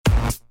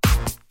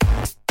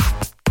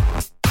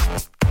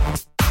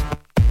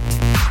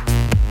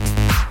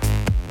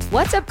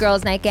What's up,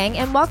 Girls Night Gang,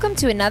 and welcome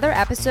to another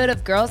episode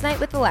of Girls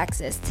Night with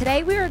Alexis.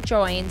 Today we are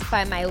joined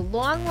by my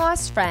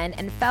long-lost friend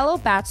and fellow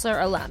Bachelor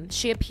alum.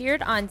 She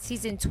appeared on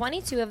season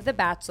 22 of The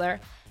Bachelor,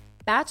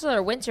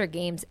 Bachelor Winter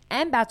Games,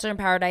 and Bachelor in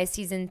Paradise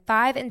season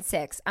 5 and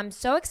 6. I'm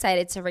so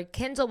excited to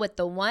rekindle with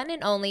the one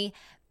and only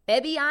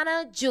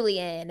Bibiana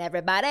Julian,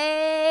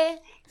 everybody.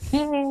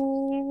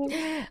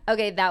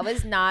 Okay, that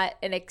was not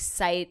an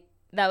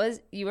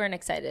you weren't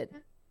excited.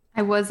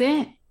 I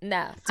wasn't.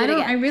 No.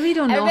 I really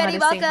don't know everybody,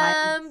 how to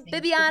welcome say hi.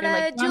 Bibiana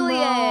Like,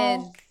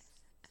 Julian.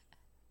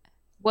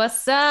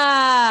 What's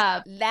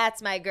up?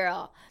 That's my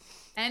girl.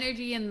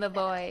 Energy in the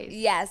voice.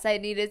 Yes, I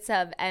needed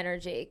some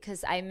energy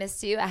because I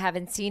missed you. I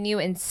haven't seen you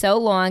in so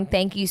long.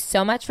 Thank you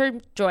so much for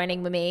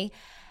joining with me.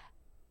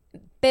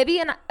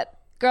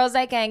 Girls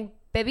Night Gang,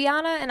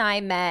 Bibiana and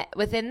I met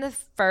within the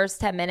first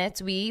 10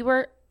 minutes. We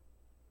were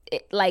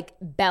like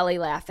belly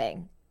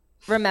laughing.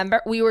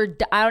 Remember,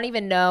 I don't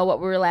even know what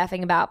we were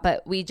laughing about,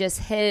 but we just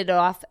hit it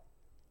off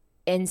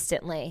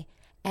instantly.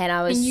 And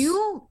I was. Can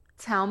you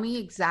tell me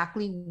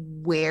exactly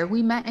where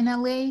we met in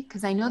LA?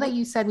 Because I know that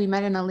you said we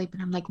met in LA,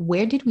 but I'm like,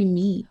 where did we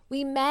meet?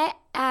 We met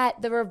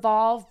at the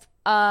Revolve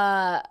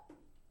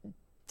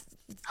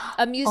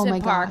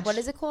amusement park. Gosh. What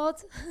is it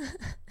called?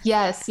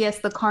 Yes,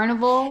 the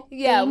carnival.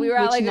 Yeah, we were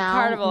at like a now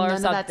carnival or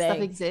something. None of that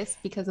stuff exists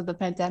because of the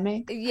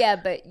pandemic. Yeah,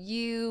 but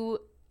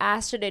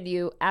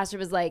Astrid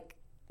was like,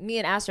 me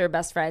and Astrid are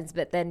best friends,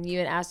 but then you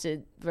and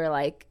Astrid were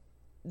like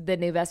the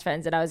new best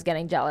friends, and I was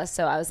getting jealous.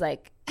 So I was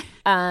like,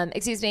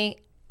 excuse me,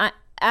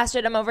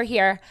 Astrid, I'm over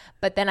here.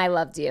 But then I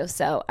loved you.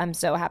 So I'm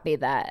so happy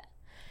that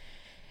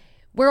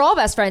we're all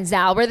best friends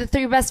now. We're the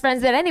three best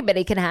friends that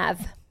anybody can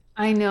have.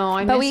 I know.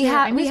 I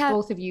miss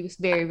both of you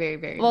very, very,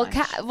 very much.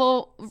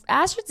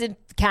 Astrid's in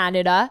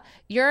Canada.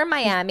 You're in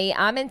Miami.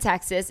 I'm in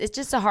Texas. It's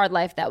just a hard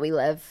life that we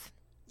live.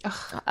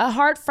 Ugh. A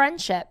hard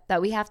friendship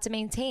that we have to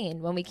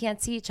maintain when we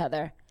can't see each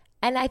other.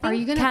 And I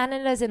think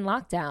Canada's in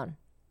lockdown.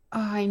 Oh,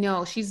 I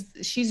know.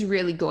 She's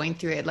really going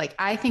through it. Like,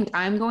 I think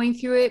I'm going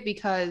through it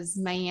because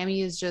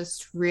Miami is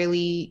just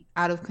really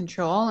out of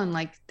control, and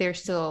like they're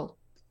still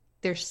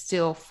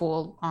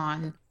full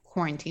on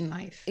quarantine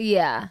life.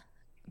 Yeah.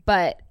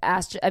 But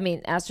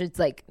Astrid's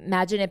like,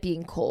 imagine it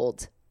being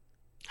cold.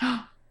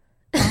 Oh.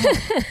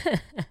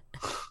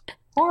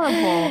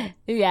 Horrible.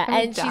 Yeah,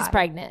 and she's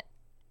pregnant.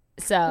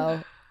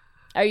 So,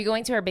 are you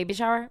going to her baby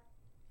shower?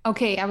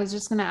 Okay, I was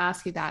just going to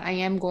ask you that. I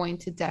am going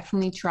to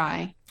definitely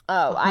try.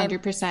 Oh,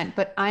 100%.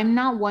 But I'm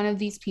not one of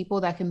these people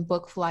that can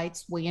book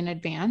flights way in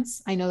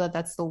advance. I know that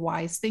that's the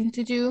wise thing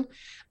to do.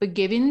 But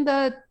given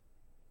the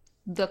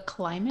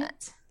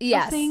climate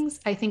of things,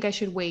 I think I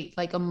should wait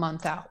like a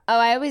month out. Oh,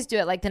 I always do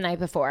it like the night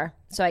before.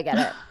 So I get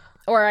it.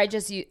 Or I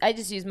just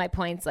use my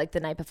points like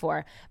the night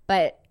before.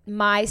 But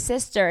my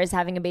sister is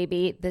having a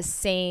baby their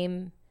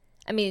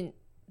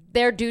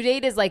due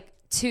date is like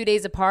 2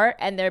 days apart,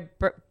 and their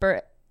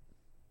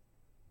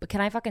can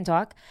I fucking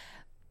talk?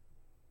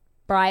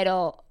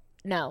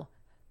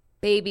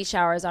 Baby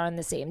showers are on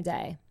the same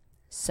day.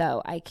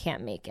 So I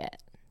can't make it.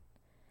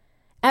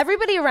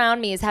 Everybody around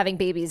me is having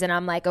babies, and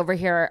I'm like over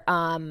here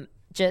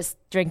just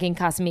drinking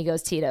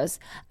Casamigos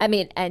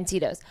and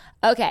Tito's.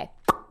 Okay.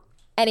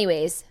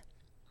 Anyways,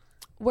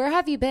 where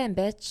have you been,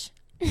 bitch?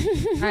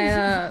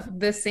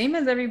 The same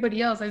as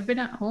everybody else. I've been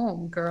at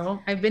home,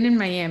 girl. I've been in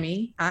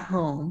Miami at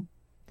home,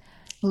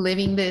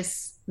 living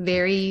this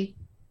very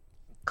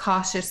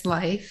cautious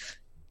life.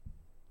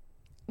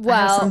 Well,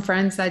 I have some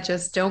friends that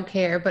just don't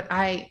care, but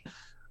I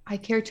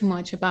care too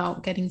much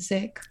about getting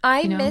sick.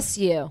 I miss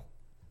you.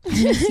 I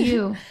miss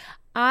you.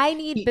 I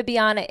need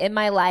Bibiana in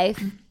my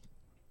life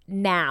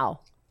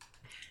now.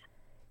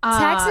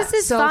 Texas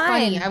is so fine.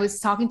 Funny. I was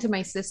talking to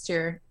my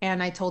sister,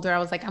 and I told her, I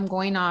was like, I'm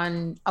going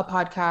on a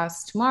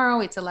podcast tomorrow.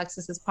 It's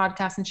Alexis's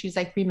podcast. And she's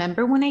like,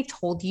 remember when I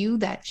told you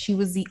that she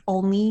was the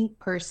only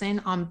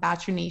person on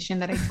Bachelor Nation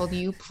that I told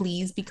you,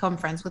 please become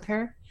friends with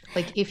her?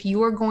 Like, if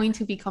you are going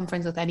to become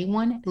friends with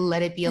anyone,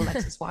 let it be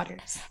Alexis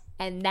Waters.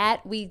 And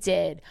that we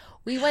did.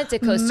 We went to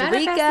Costa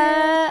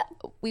Rica.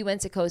 We went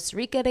to Costa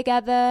Rica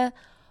together.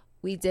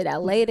 We did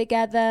LA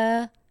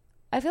together.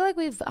 I feel like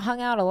we've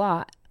hung out a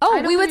lot.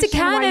 Oh, we went to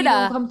Canada. Why you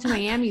don't come to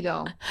Miami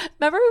though?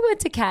 Remember we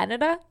went to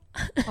Canada?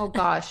 Oh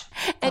gosh.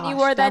 And you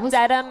wore that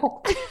denim.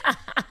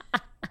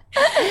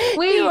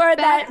 Wait, you wore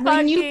that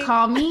when you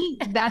call me,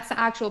 that's the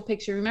actual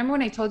picture. Remember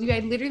when I told you I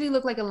literally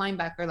look like a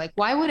linebacker? Like,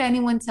 why would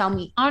anyone tell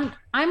me? I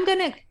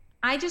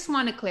just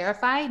want to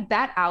clarify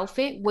that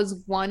outfit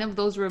was one of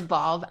those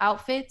Revolve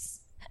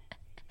outfits.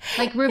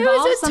 Like,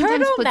 Revolve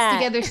sometimes puts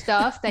together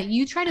stuff that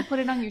you try to put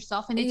it on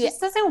yourself, and it just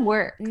doesn't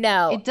work.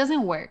 No, it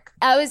doesn't work.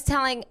 I was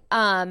telling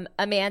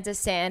Amanda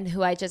Sand,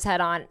 who I just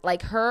had on,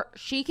 like,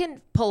 she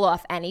can pull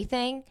off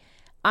anything.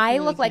 I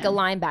look like a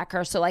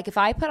linebacker, so like if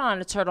I put on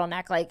a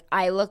turtleneck, like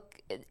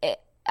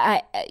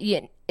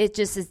it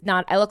just is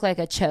not. I look like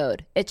a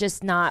chode. It's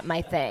just not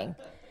my thing.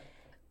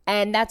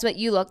 And that's what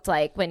you looked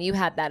like when you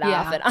had that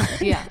outfit on.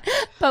 Yeah.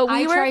 But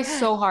I try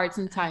so hard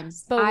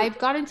sometimes. But I've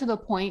gotten to the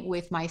point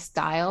with my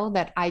style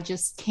that I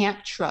just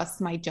can't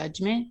trust my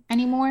judgment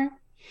anymore.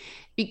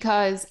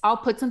 because I'll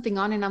put something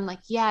on and I'm like,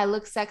 yeah, I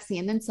look sexy.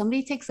 And then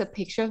somebody takes a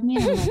picture of me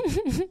and I'm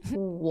like,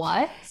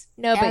 what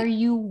are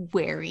you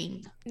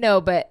wearing?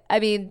 No, but I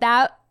mean,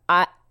 that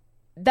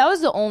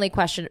was the only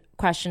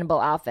questionable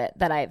outfit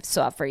that I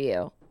saw for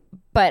you.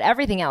 But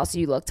everything else,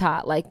 you looked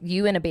hot. Like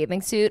you in a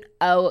bathing suit.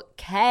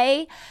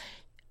 Okay.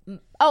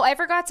 Oh, I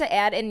forgot to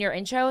add in your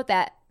intro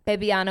that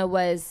Bibiana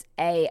was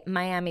a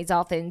Miami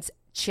Dolphins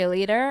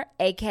cheerleader,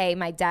 aka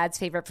my dad's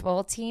favorite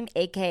football team,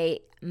 aka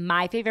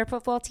my favorite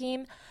football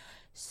team.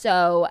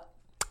 So,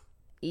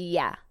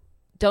 yeah.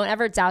 Don't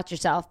ever doubt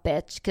yourself,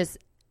 bitch. Because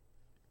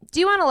do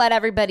you want to let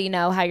everybody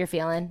know how you're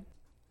feeling?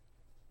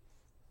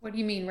 What do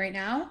you mean, right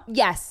now?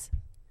 Yes.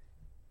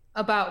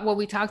 About what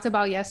we talked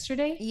about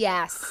yesterday?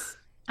 Yes.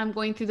 I'm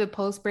going through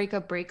the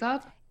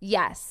breakup.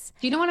 Yes.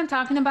 Do you know what I'm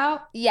talking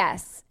about?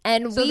 Yes.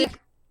 And so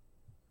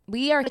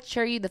we are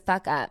cheer you the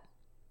fuck up.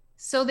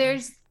 So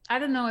I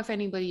don't know if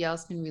anybody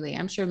else can relate.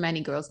 I'm sure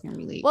many girls can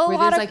relate. Well, where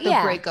there's like the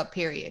breakup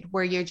period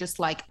where you're just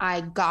like,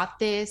 I got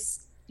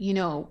this, you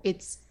know,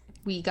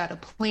 we got a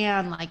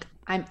plan. Like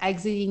I'm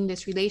exiting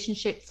this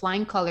relationship,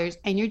 flying colors,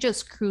 and you're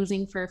just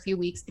cruising for a few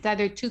weeks. It's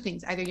either two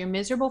things. Either you're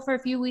miserable for a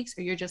few weeks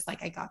or you're just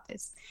like, I got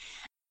this.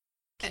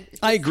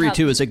 I agree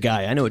too as a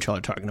guy. I know what y'all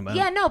are talking about.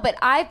 Yeah, no, but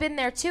I've been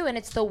there too, and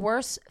it's the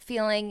worst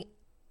feeling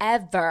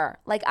ever.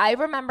 Like I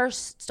remember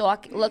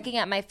looking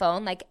at my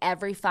phone like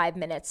every 5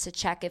 minutes to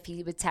check if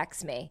he would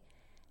text me.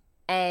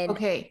 And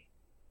okay,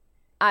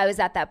 I was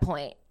at that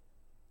point.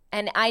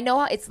 And I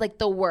know it's like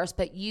the worst,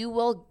 but you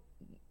will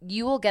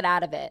get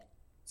out of it.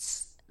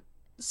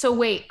 So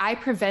wait, I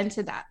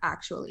prevented that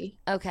actually.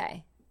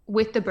 Okay.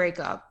 With the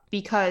breakup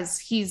because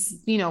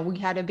he's, you know, we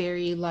had a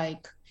very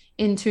like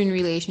in tune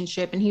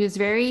relationship and he was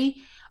very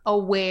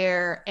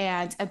aware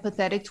and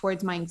empathetic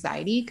towards my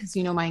anxiety because,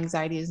 you know, my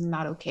anxiety is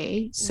not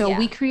okay. So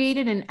we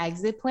created an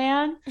exit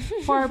plan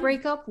for our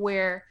breakup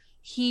where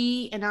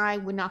he and I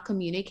would not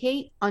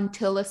communicate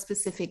until a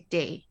specific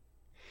day.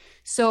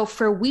 So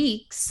for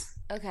weeks,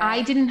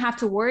 I didn't have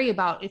to worry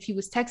about if he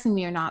was texting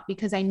me or not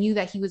because I knew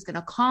that he was going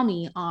to call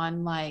me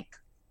on like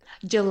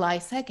July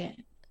 2nd.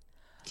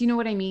 Do you know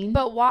what I mean?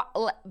 But what?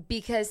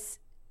 Because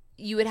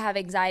you would have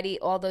anxiety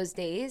all those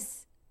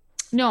days?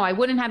 No, I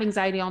wouldn't have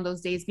anxiety on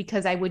those days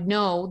because I would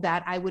know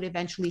that I would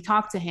eventually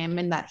talk to him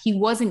and that he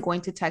wasn't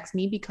going to text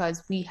me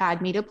because we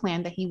had made a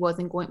plan that we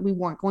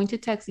weren't going to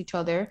text each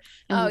other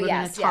and we were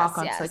going to talk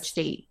on such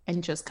date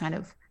and just kind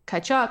of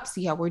catch up,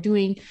 see how we're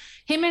doing.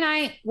 Him and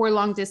I were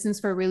long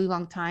distance for a really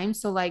long time.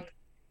 So like,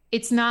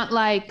 it's not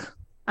like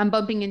I'm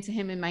bumping into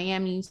him in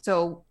Miami.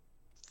 So,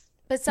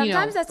 but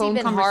sometimes that's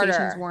even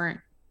harder.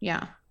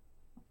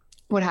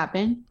 What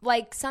happened?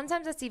 Like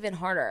sometimes that's even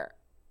harder.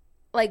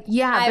 Like,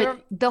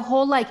 but the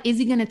whole like, is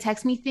he gonna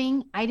text me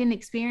thing? I didn't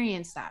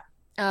experience that.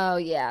 Oh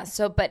yeah.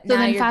 So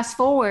then fast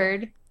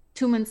forward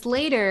 2 months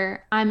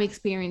later, I'm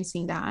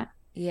experiencing that.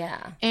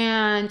 Yeah.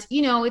 And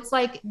you know, it's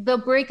like the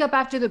breakup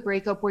after the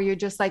breakup where you're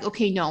just like,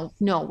 okay, no,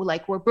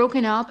 like we're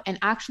broken up, and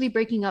actually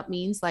breaking up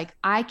means like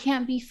I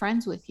can't be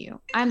friends with you.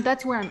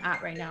 That's where I'm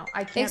at right now.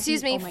 I can't.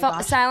 Excuse me.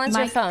 Silence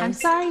your phone. I'm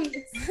sorry.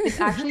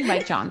 It's actually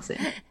Mike Johnson.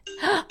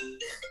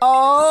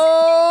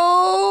 Oh.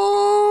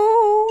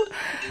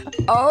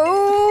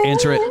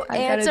 Answer it.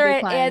 Answer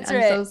it.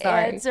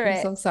 I'm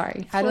so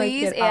sorry. How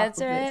Please do I get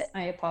answer off of it. this?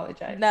 I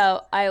apologize.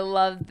 No, I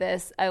love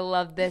this.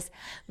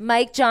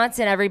 Mike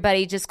Johnson,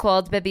 everybody, just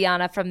called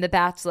Bibiana from The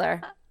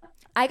Bachelor.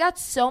 I got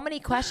so many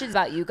questions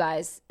about you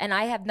guys, and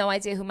I have no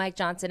idea who Mike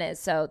Johnson is,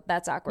 so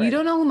that's awkward. You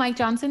don't know who Mike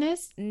Johnson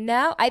is?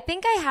 No, I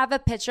think I have a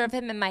picture of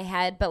him in my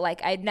head, but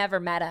like I'd never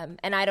met him,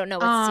 and I don't know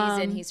what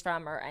season he's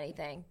from or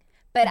anything.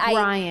 But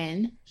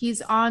Brian,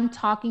 he's on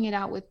Talking It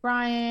Out with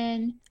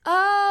Brian.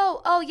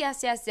 Oh,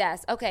 yes.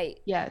 Okay.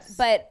 Yes.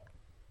 But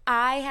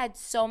I had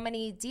so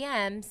many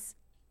DMs,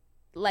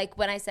 like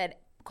when I said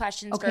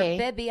questions for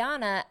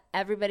Bibiana,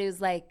 everybody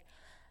was like,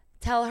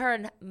 tell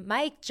her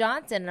Mike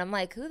Johnson. And I'm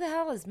like, who the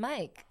hell is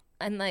Mike?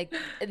 And like,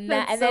 and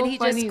then he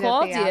just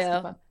called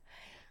you.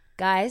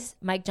 Guys,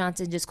 Mike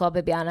Johnson just called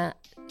Bibiana.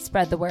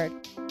 Spread the word.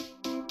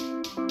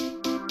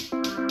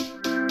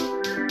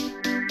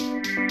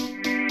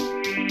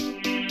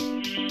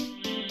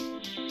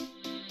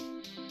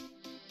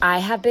 I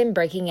have been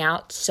breaking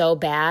out so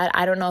bad.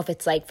 I don't know if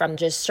it's like from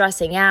just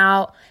stressing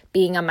out,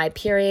 being on my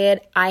period.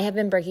 I have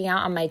been breaking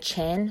out on my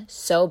chin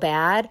so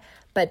bad,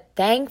 but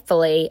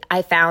thankfully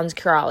I found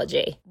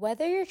Curology.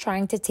 Whether you're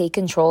trying to take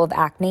control of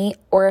acne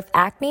or if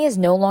acne is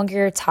no longer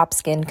your top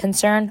skin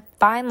concern,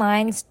 fine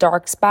lines,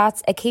 dark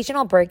spots,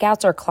 occasional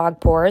breakouts, or clogged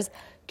pores,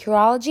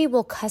 Curology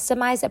will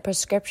customize a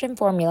prescription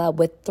formula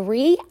with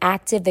 3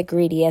 active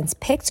ingredients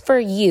picked for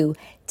you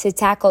to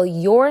tackle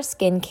your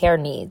skincare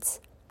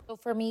needs. So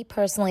for me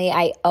personally,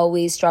 I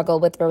always struggle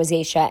with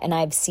rosacea, and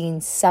I've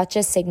seen such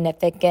a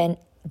significant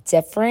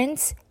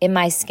difference in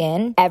my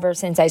skin ever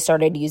since I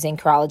started using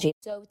Curology.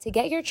 So to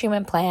get your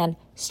treatment plan,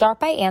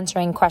 start by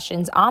answering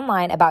questions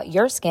online about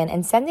your skin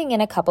and sending in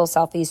a couple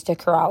selfies to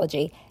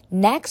Curology.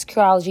 Next,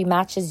 Curology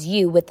matches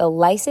you with a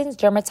licensed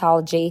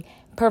dermatology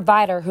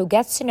provider who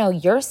gets to know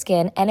your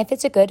skin, and if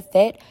it's a good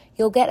fit,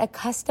 you'll get a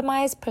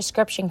customized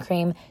prescription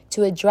cream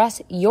to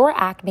address your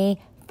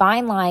acne,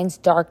 fine lines,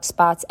 dark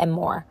spots, and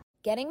more.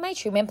 Getting my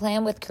treatment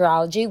plan with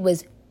Curology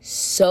was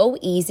so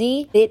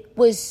easy. It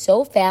was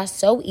so fast,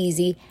 so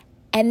easy.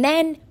 And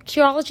then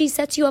Curology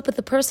sets you up with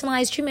a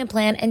personalized treatment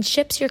plan and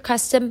ships your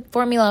custom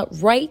formula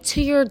right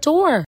to your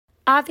door.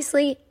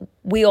 Obviously,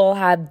 we all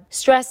have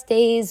stress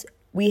days.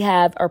 We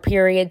have our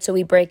period, so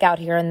we break out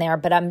here and there.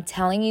 But I'm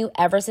telling you,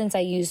 ever since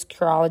I used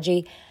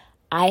Curology,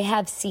 I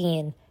have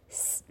seen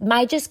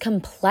my just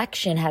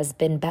complexion has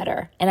been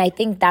better. And I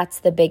think that's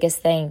the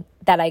biggest thing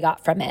that I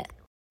got from it.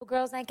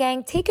 Girls Night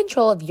Gang, take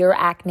control of your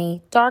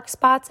acne, dark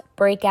spots,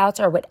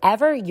 breakouts, or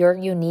whatever your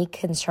unique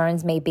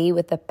concerns may be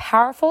with the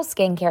powerful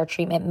skincare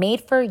treatment made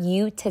for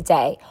you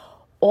today.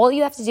 All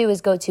you have to do is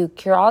go to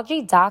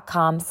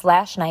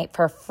Curology.com/night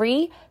for a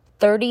free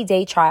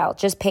 30-day trial.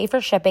 Just pay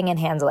for shipping and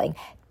handling.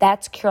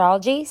 That's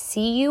Curology,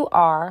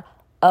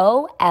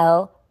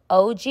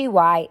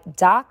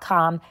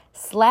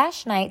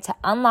 CUROLOGY.com/night to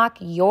unlock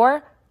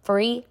your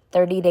free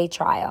 30-day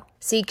trial.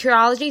 See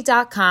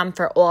Curology.com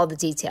for all the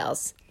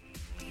details.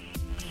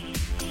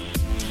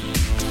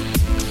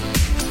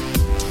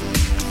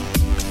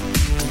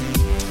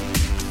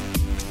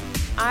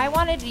 I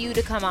wanted you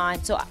to come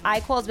on, so I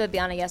called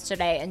Bibiana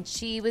yesterday, and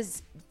she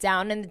was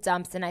down in the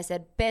dumps, and I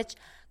said, bitch,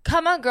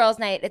 come on Girls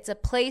Night. It's a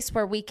place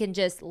where we can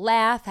just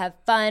laugh, have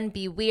fun,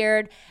 be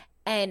weird.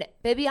 And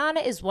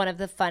Bibiana is one of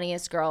the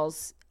funniest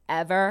girls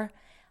ever.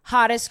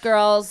 Hottest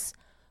girls,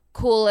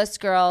 coolest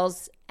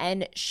girls.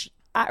 And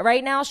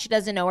right now, she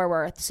doesn't know her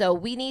worth. So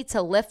we need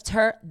to lift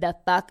her the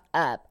fuck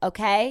up,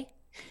 okay?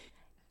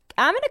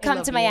 I'm going to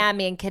come to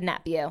Miami and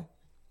kidnap you.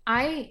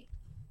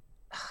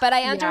 But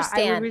I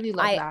understand. I would really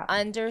love that.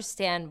 I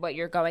understand what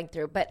you're going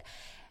through. But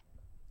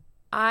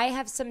I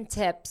have some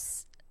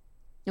tips.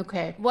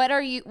 Okay. What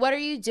are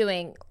you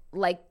doing?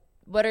 Like,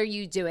 what are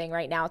you doing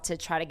right now to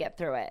try to get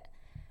through it?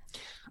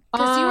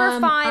 Because you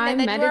were fine.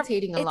 I'm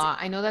meditating a lot.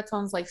 I know that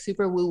sounds like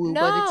super woo-woo,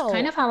 but it's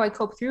kind of how I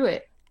cope through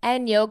it.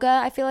 And yoga,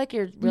 I feel like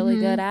you're really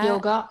good at.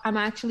 Yoga. I'm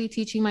actually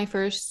teaching my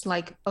first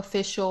like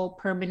official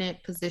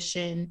permanent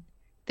position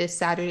this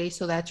Saturday,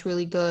 so that's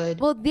really good.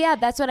 Well, yeah,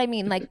 that's what I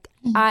mean. Like,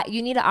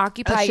 you need to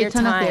occupy your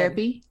ton time. Of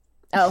therapy.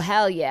 Oh,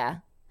 hell yeah.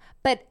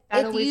 But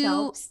that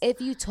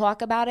if you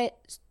talk about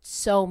it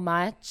so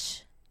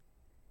much,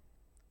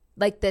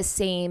 like the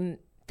same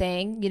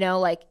thing, you know,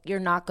 like you're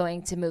not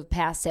going to move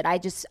past it. I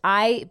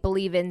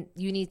believe in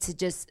you need to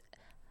just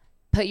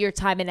put your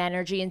time and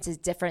energy into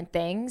different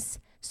things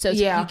so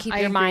you keep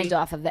your mind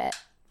off of it.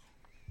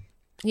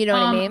 You know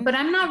what I mean? But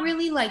I'm not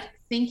really like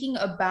thinking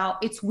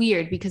about, it's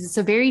weird because it's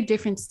a very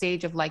different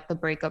stage of like the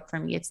breakup for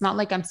me. It's not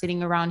like I'm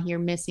sitting around here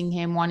missing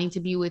him, wanting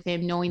to be with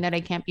him, knowing that I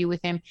can't be with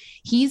him.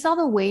 He's all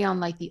the way on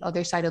like the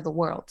other side of the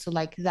world. So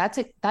like that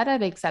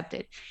I've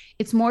accepted.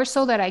 It's more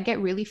so that I get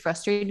really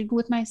frustrated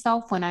with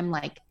myself when I'm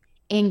like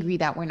angry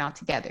that we're not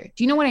together.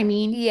 Do you know what I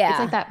mean? Yeah. It's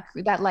like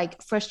that like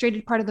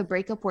frustrated part of the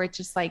breakup where it's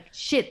just like,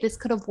 shit, this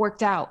could have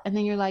worked out. And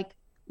then you're like,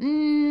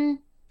 no,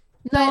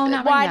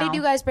 not why right now. did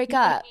you guys break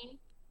up?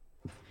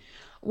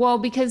 Well,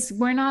 because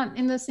we're not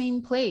in the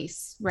same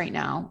place right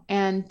now.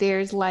 And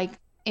there's like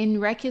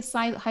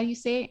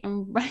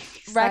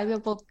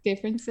irreconcilable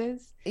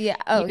differences. Yeah.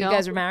 Oh, you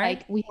guys were married?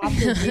 Like we have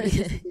to really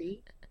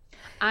disagree.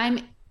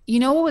 You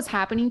know what was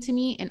happening to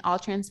me in all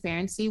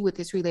transparency with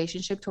this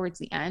relationship towards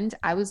the end?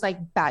 I was like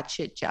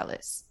batshit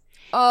jealous.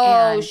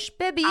 Oh,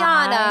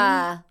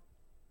 Bibiana.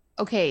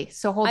 Okay,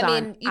 so hold on.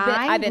 I mean,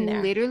 I've been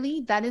there.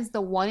 Literally, that is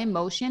the one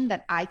emotion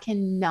that I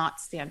cannot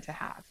stand to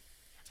have.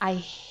 I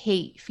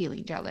hate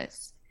feeling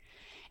jealous.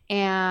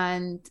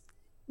 And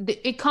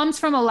it comes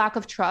from a lack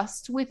of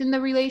trust within the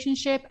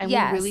relationship. And we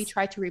really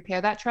tried to repair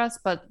that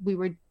trust, but we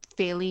were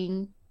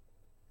failing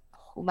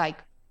like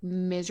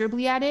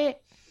miserably at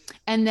it.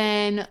 And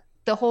then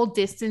the whole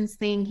distance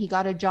thing, he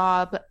got a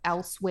job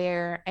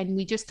elsewhere. And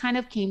we just kind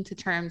of came to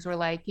terms. We're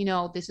like, you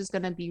know, this is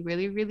going to be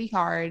really, really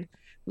hard.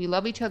 We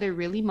love each other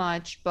really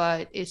much,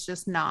 but it's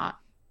just not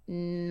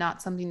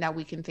something that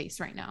we can face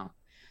right now.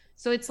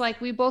 So it's like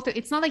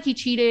it's not like he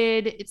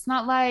cheated. It's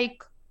not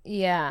like,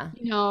 you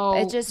know,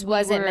 it just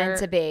wasn't meant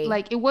to be.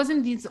 Like, it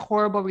wasn't these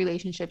horrible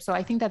relationships. So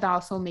I think that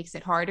also makes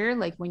it harder.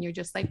 Like when you're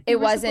just like, it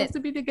wasn't supposed to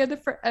be together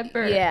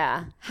forever.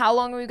 Yeah. How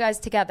long were you guys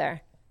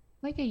together?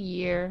 Like a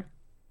year,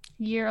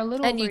 a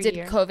little. And you did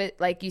year. COVID,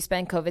 like you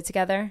spent COVID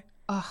together?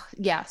 Oh,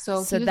 yeah.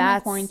 So he was my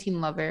quarantine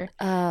lover.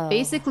 Oh.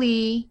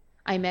 Basically,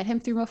 I met him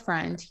through a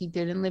friend. He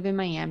didn't live in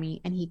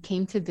Miami and he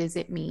came to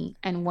visit me.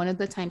 And one of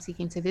the times he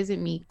came to visit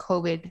me,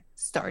 COVID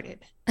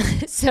started.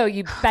 So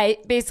you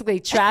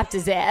basically trapped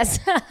his ass.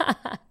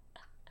 But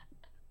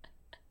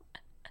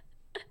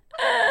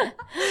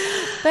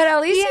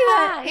at least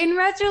in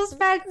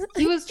retrospect,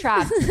 he was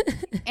trapped.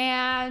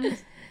 And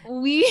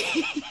so you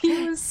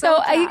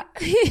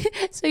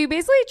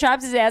basically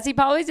trapped his ass. He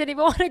probably didn't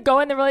even want to go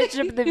in the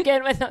relationship to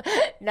begin with.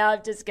 No,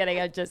 I'm just kidding.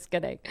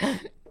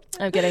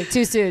 I'm kidding.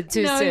 Too soon.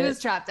 No, he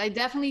was trapped. I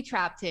definitely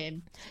trapped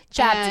him.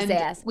 His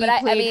ass. We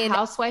played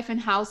housewife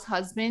and house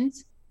husband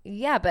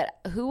Yeah, but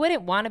who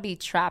wouldn't want to be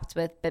trapped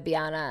with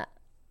Bibiana?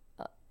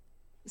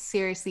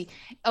 Seriously.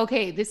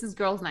 Okay, this is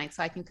girls' night,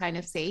 so I can kind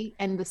of say,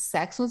 and the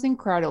sex was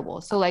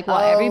incredible. So like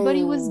while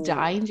everybody was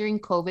dying during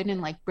COVID and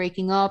like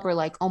breaking up or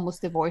like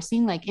almost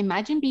divorcing, like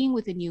imagine being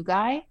with a new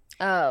guy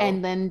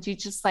and then you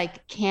just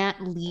like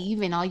can't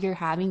leave and all you're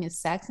having is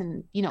sex.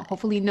 And you know,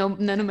 hopefully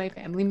none of my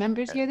family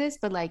members hear this,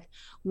 but like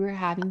we were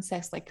having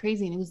sex like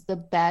crazy and it was the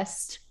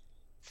best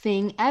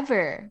thing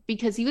ever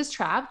because he was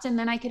trapped and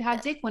then I could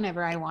have dick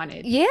whenever I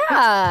wanted.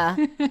 Yeah.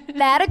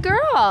 That a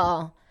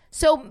girl.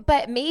 So,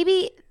 but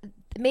maybe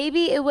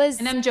it was.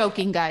 And I'm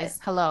joking, guys.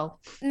 Hello.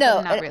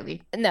 No, not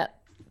really. No.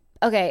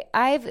 Okay.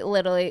 I've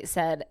literally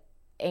said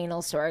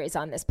anal stories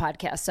on this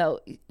podcast. So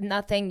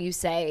nothing you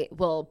say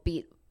will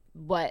beat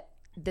what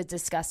the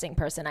disgusting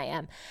person I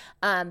am.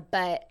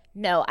 But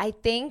no, I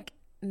think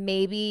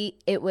maybe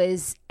it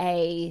was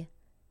a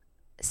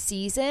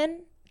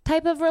season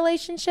type of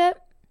relationship.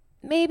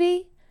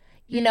 Maybe.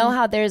 You know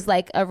how there's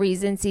like a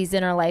reason,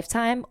 season, or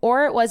lifetime,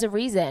 or it was a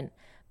reason.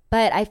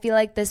 But I feel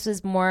like this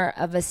was more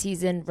of a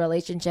season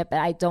relationship,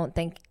 and I don't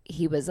think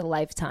he was a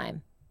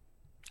lifetime.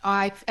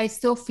 I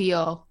still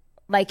feel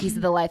like he's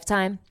the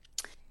lifetime.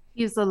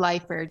 He's a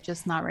lifer,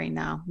 just not right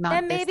now. Not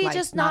and maybe life,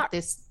 just not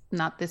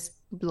this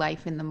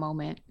life in the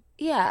moment.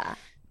 Yeah,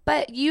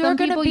 but some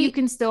people you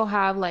can still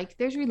have like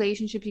there's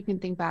relationships you can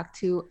think back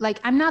to. Like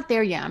I'm not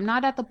there yet. I'm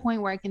not at the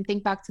point where I can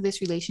think back to this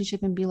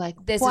relationship and be like,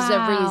 this wow, is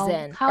a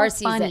reason how or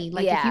funny. season.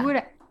 Like if you were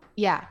to,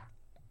 yeah.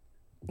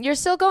 You're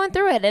still going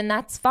through it and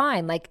that's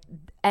fine. Like,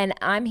 and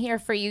I'm here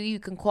for you. You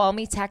can call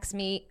me, text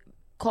me,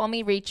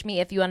 reach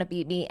me if you want to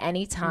beat me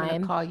anytime. I'm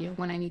gonna call you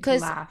when I need to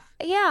laugh.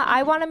 Yeah,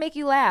 I want to make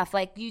you laugh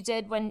like you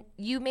did when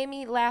you made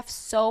me laugh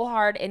so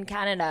hard in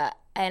Canada.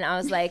 And I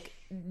was like,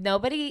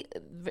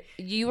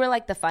 you were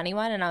like the funny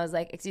one. And I was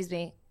like, excuse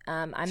me,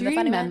 I'm the funny one. Do you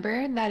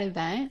remember that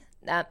event?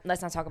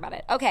 Let's not talk about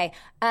it. Okay.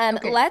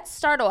 Let's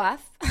start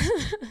off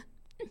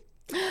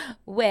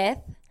with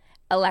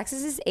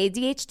Alexis's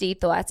ADHD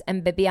thoughts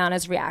and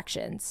Bibiana's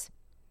reactions.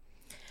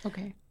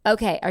 Okay.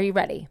 Okay, are you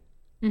ready?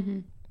 Mm-hmm.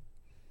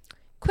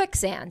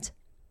 Quicksand.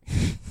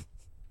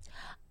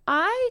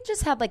 I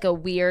just had like a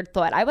weird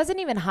thought. I wasn't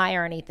even high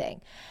or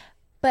anything.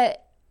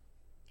 But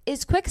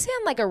is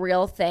quicksand like a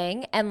real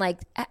thing? And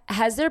like,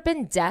 has there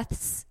been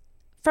deaths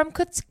from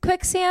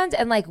quicksand?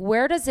 And like,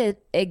 where does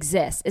it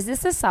exist? Is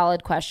this a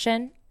solid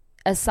question?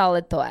 A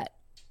solid thought?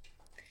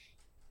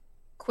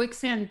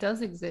 Quicksand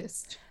does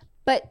exist.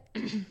 But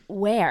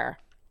where?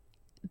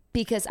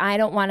 Because I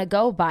don't want to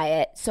go by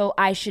it, so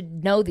I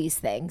should know these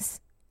things.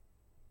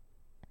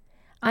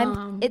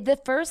 The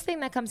first thing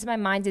that comes to my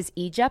mind is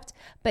Egypt,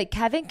 but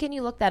Kevin, can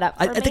you look that up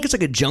for me? I think it's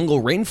like a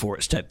jungle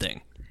rainforest type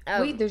thing. Oh.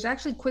 Wait, there's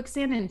actually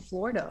quicksand in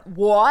Florida.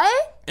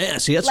 What? Yeah,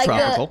 see, that's like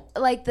tropical.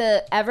 Like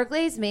the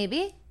Everglades,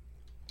 maybe?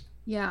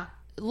 Yeah.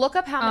 Look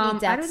up how many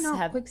deaths I don't know,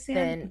 have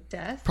quicksand been.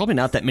 Death? Probably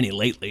not that many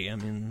lately. I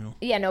mean,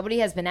 yeah, nobody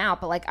has been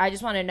out, but like I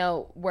just want to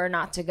know where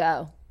not to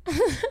go.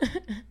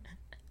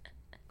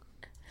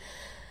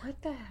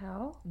 What the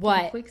hell?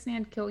 What? Can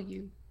quicksand kill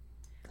you?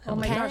 Oh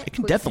my gosh. It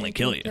can definitely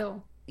kill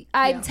you.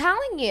 I'm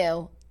telling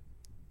you.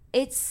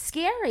 It's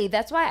scary.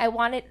 That's why I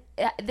wanted.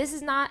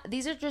 These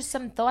are just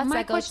some thoughts.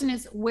 My question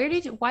is, why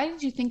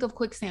did you think of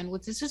quicksand?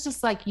 Was this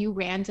just like you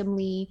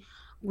randomly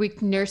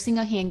nursing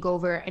a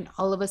hangover and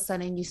all of a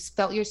sudden you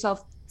felt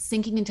yourself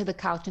sinking into the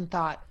couch and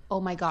thought, oh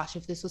my gosh,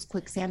 if this was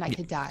quicksand, I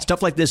could die.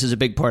 Stuff like this is a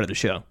big part of the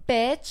show.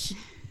 Bitch,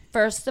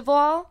 first of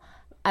all,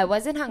 I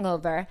wasn't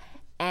hungover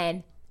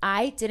and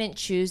I didn't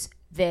choose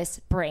this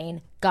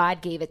brain.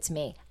 God gave it to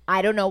me.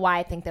 I don't know why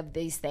I think of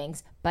these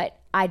things, but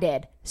I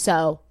did.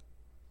 So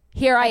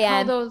here I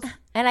am.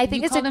 And I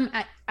think you call them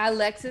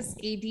Alexis's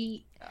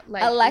ADHD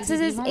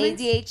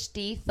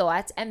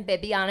thoughts and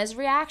Bibiana's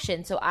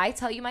reaction. So I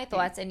tell you my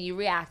thoughts and you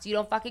react. You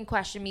don't fucking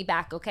question me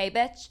back, okay,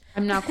 bitch?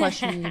 I'm not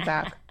questioning you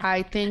back.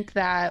 I think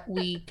that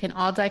we can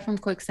all die from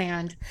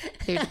quicksand.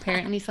 There's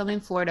apparently some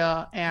in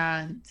Florida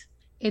and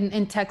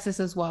in Texas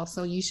as well.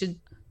 So you should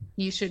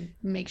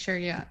make sure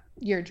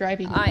you're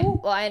driving.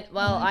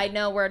 I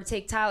know where to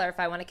take Tyler if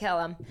I want to kill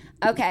him.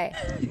 Okay.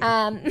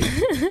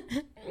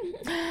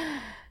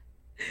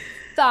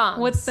 Thongs.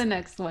 What's the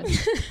next one?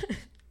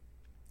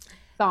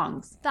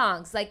 Thongs.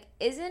 Like,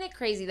 isn't it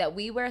crazy that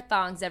we wear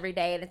thongs every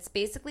day and it's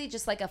basically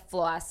just like a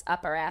floss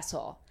up our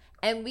asshole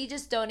and we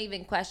just don't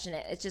even question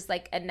it. It's just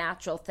like a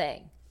natural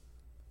thing.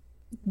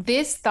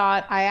 This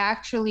thought I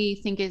actually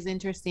think is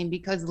interesting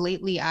because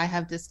lately I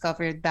have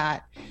discovered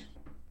that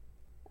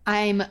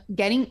I'm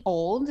getting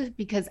old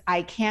because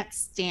I can't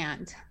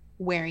stand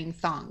wearing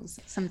thongs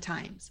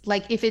sometimes.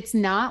 Like if it's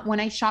not, when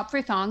I shop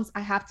for thongs,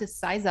 I have to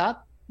size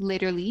up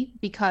literally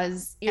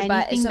because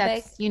anything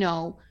that's,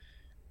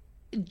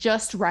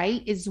 just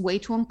right is way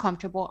too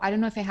uncomfortable. I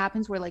don't know if it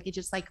happens where like it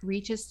just like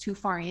reaches too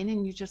far in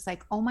and you're just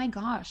like, oh my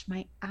gosh,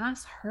 my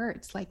ass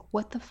hurts. Like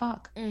what the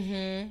fuck?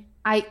 Mm-hmm.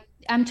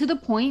 I'm to the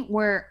point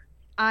where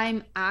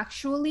I'm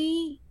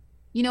actually,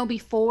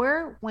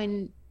 before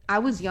when I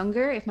was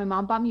younger, if my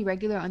mom bought me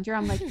regular underwear,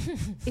 I'm like,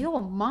 ew,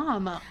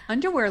 mom,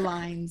 underwear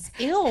lines,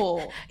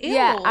 ew.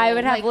 Yeah, I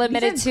would have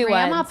limited these two are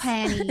grandma ones.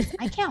 panties.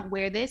 I can't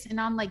wear this.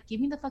 And I'm like, give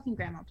me the fucking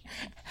grandma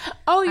panties.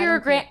 Oh,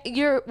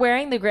 you're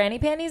wearing the granny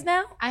panties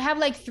now? I have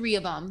like 3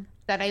 of them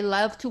that I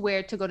love to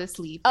wear to go to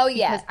sleep. Oh,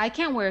 yeah. Because I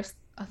can't wear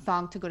a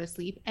thong to go to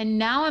sleep. And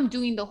now I'm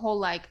doing the whole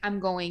like, I'm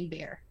going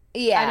bare.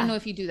 Yeah. I don't know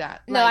if you do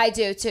that. No, I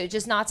do too,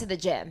 just not to the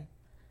gym.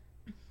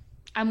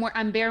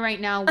 I'm bare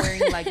right now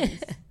wearing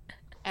leggings.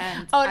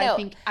 And I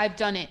think I've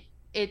done it.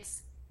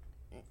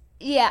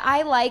 Yeah,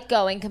 I like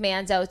going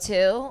commando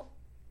too.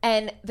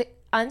 And the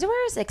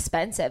underwear is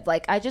expensive.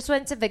 Like, I just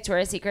went to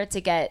Victoria's Secret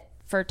to get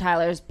for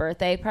Tyler's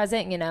birthday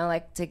present,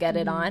 like to get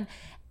it on.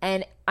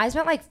 And I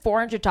spent like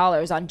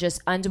 $400 on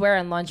just underwear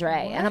and lingerie.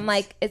 What? And I'm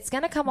like, it's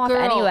going to come off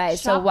anyway.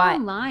 So what?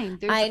 Online.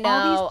 There's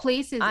all these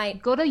places.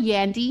 Go to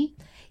Yandy.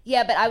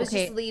 Yeah, but I was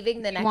just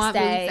leaving the next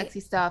day. Really sexy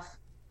stuff.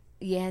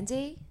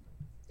 Yandy?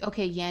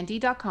 Okay,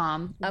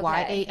 yandy.com,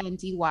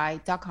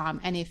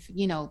 yandy.com. And if,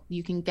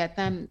 you can get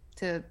them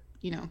to,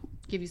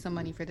 give you some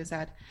money for this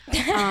ad.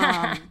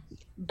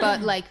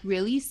 But like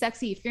really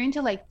sexy, if you're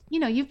into like,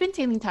 you've been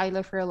tailing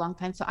Tyler for a long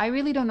time. So I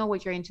really don't know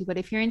what you're into, but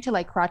if you're into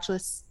like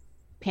crotchless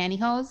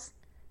pantyhose,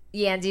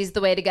 Yandy's the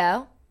way to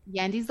go.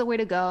 Yandy's the way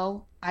to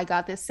go. I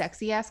got this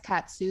sexy ass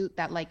cat suit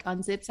that like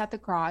unzips at the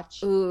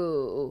crotch.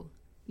 Ooh.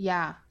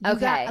 Yeah.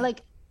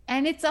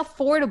 And it's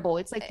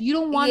affordable. It's like you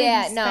don't want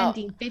to be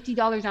spending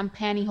 $50 on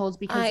pantyhose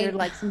because they're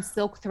like some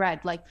silk thread.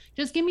 Like,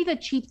 just give me the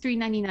cheap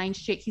 $3.99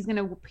 shit. He's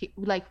gonna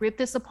like rip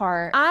this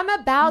apart. I'm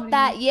about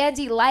that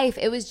Yandy life.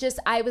 It was just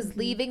I was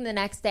leaving the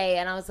next day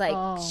and I was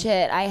like,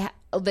 shit.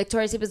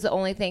 Victoria's Secret was the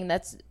only thing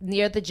that's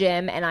near the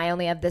gym, and I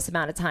only have this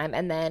amount of time.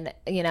 And then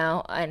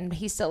and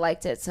he still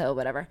liked it, so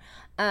whatever.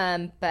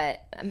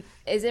 But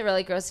is it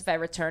really gross if I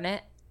return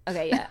it?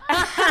 Okay, yeah.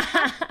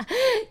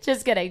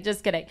 Just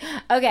kidding.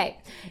 Okay,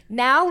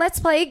 now let's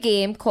play a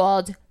game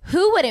called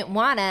Who Wouldn't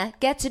Wanna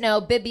Get to Know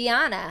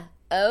Bibiana?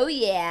 Oh,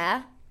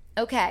 yeah.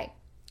 Okay,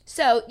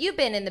 so you've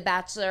been in the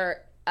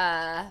Bachelor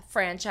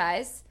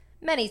franchise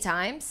many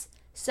times.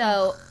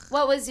 So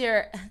what was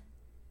your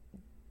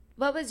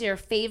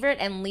favorite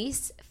and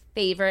least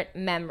favorite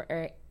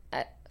memory?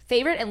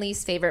 Favorite and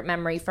least favorite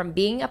memory from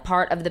being a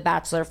part of the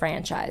Bachelor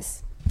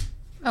franchise?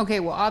 Okay,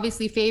 well,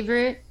 obviously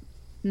favorite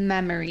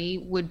memory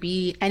would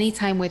be any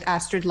time with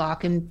Astrid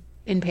Locke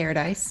in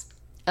Paradise.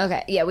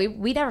 Okay, yeah,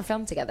 we never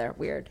filmed together.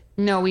 Weird.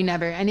 No, we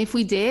never. And if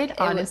we did,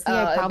 honestly,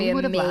 I probably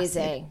would have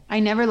lasted.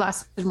 I never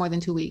lasted more than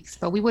 2 weeks,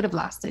 but we would have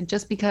lasted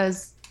just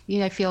because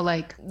I feel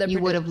like you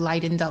would have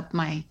lightened up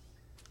my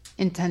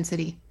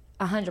intensity.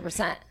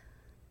 100%.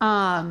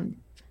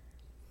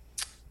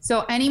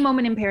 So any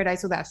moment in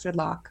Paradise with Astrid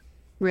Locke,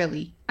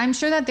 really. I'm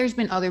sure that there's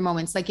been other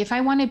moments. Like, if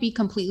I want to be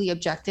completely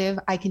objective,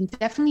 I can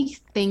definitely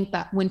think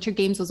that Winter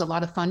Games was a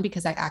lot of fun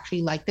because I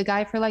actually liked the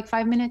guy for like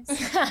 5 minutes.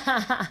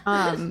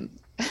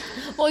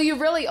 Well, you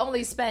really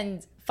only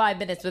spend 5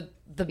 minutes with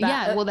the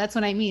Yeah, well, that's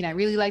what I mean. I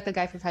really liked the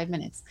guy for 5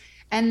 minutes.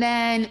 And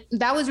then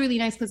that was really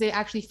nice because it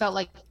actually felt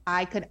like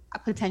I could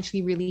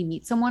potentially really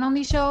meet someone on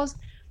these shows.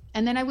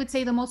 And then I would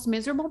say the most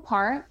miserable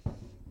part,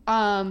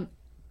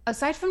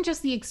 aside from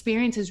just the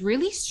experience, is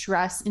really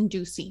stress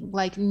inducing.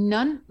 Like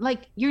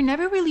you're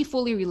never really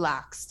fully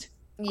relaxed.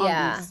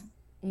 Yeah,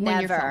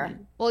 never.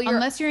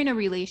 Unless you're in a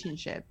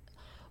relationship.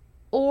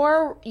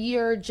 Or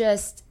you're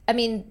just,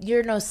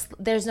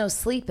 there's no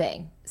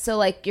sleeping. So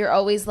like you're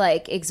always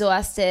like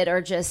exhausted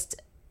or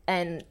just,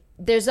 and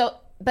you're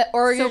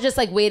just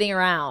like waiting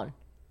around.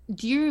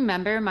 Do you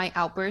remember my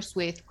outburst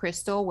with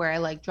Crystal where I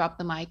like dropped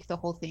the mic, the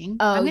whole thing?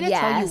 Oh, I'm going to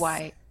tell you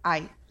why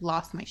I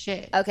lost my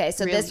shit. Okay,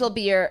 so this will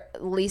be your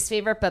least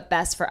favorite, but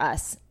best for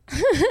us.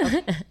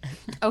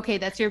 Okay,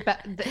 that's your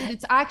best.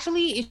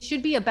 It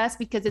should be a best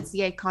because it's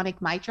the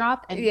iconic mic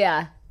drop. And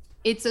yeah,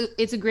 it's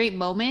a great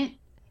moment.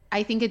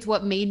 I think it's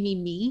what made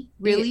me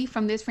really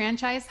from this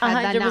franchise. Had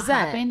 100%. that not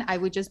happened, I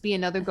would just be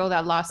another girl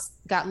that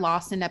got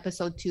lost in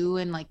episode 2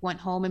 and like went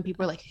home and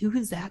people were like, who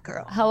is that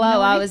girl?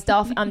 Hello,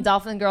 I'm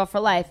Dolphin Girl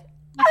for life.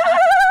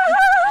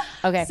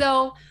 Okay.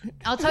 So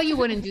I'll tell you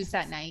what induced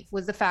that night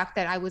was the fact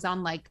that I was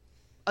on like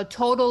a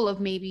total of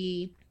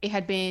maybe it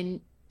had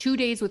been 2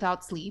 days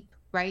without sleep,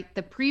 right?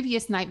 The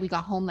previous night we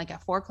got home like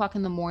at 4:00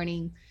 in the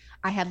morning.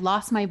 I had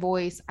lost my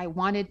voice. I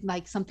wanted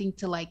like something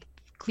to like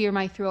clear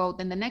my throat.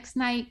 Then the next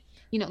night,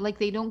 like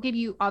they don't give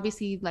you,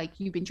 obviously, like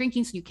you've been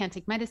drinking, so you can't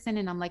take medicine.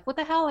 And I'm like, what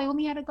the hell? I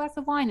only had a glass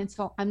of wine. And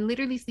so I'm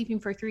literally sleeping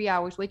for 3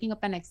 hours, waking up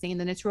the next day, and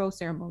then it's rose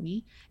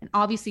ceremony. And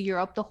obviously you're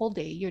up the whole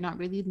day. You're not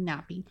really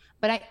napping.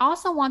 But I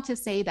also want to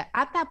say that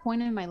at that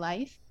point in my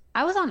life,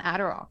 I was on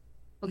Adderall.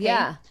 Okay.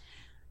 Yeah.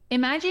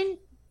 Imagine,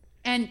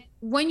 and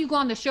when you go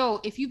on the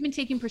show, if you've been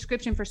taking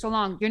prescription for so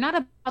long, you're not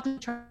about to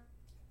try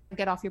to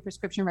get off your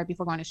prescription right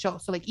before going to show.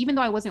 So like, even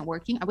though I wasn't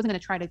working, I wasn't going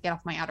to try to get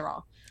off my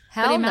Adderall.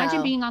 But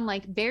imagine being on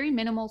like very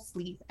minimal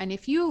sleep. And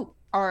if you've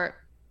had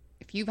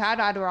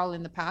Adderall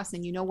in the past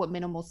and you know what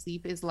minimal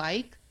sleep is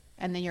like,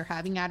 and then you're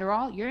having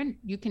Adderall,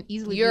 you can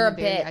easily be in a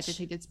very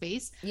agitated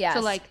space. Yes. So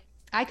like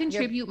I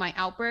contribute my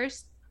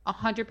outburst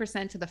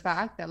 100% to the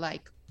fact that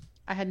like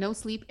I had no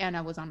sleep and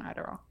I was on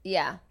Adderall.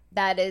 Yeah,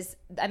 that is,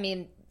 I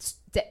mean,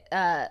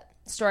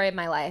 story of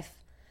my life.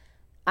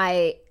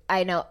 I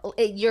know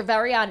you're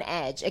very on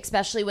edge,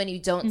 especially when you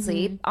don't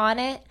sleep on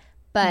it.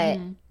 But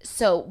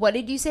so what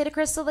did you say to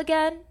Crystal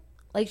again?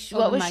 Like,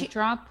 what was mic she?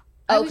 Drop.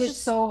 Oh,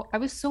 I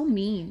was so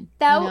mean.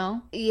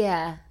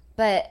 Yeah,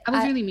 but I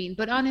was really mean.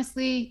 But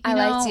honestly, I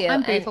liked you.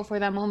 I'm grateful for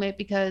that moment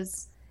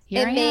because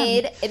it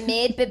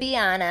made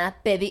Bibiana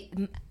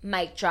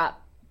mic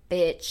drop,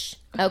 bitch.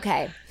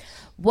 Okay,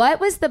 what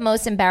was the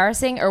most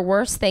embarrassing or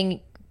worst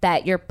thing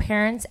that your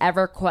parents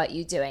ever caught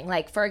you doing?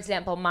 Like, for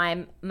example,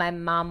 my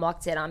mom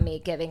walked in on me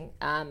giving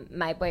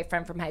my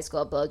boyfriend from high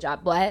school a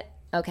blowjob. What?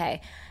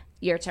 Okay,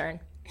 your turn.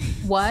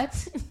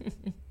 What?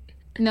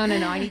 No.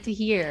 I need to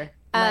hear.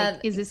 Like,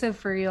 is this a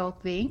for real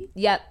thing?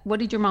 Yep. What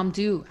did your mom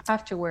do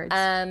afterwards?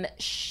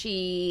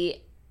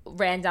 She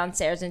ran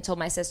downstairs and told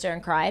my sister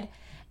and cried,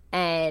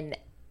 and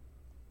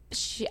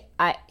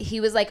he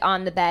was like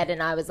on the bed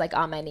and I was like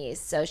on my knees,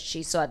 so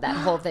she saw that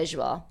whole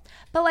visual.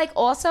 But like,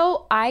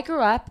 also, I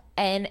grew up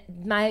and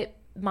my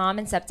mom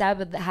and stepdad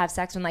would have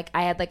sex when like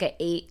I had like an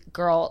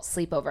 8-girl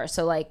sleepover,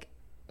 so like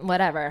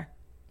whatever,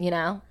 you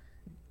know.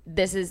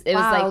 Was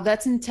like,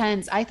 that's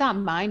intense. I thought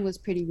mine was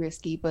pretty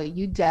risky, but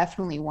you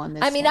definitely won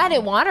this. I mean, I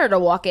didn't want her to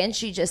walk in.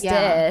 She just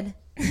did.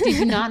 Did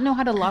you not know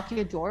how to lock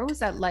your door? Was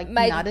that like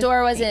my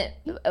door wasn't?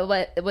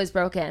 It was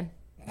broken.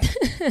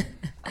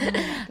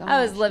 Oh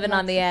I was living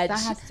on the edge.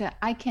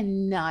 I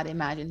cannot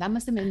imagine. That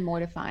must have been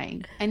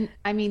mortifying. And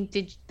I mean,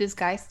 did this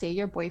guy stay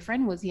your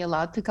boyfriend? Was he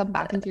allowed to come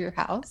back into your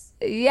house?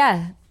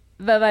 Yeah.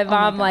 But my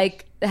mom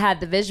like had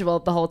the visual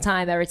the whole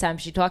time every time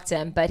she talked to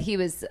him. But he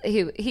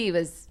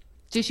was.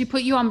 Did she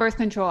put you on birth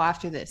control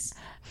after this?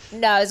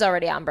 No, I was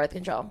already on birth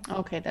control.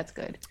 Okay, that's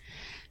good.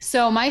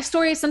 So my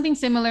story is something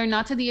similar,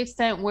 not to the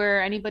extent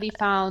where anybody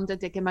found a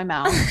dick in my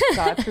mouth.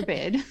 God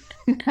forbid.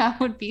 That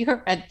would be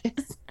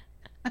horrendous.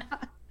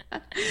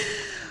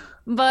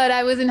 But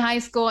I was in high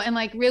school and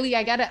like really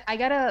I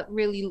gotta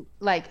really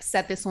like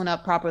set this one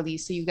up properly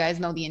so you guys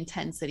know the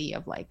intensity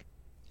of like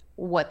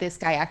what this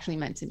guy actually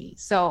meant to me.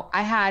 So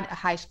I had a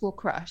high school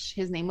crush.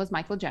 His name was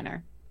Michael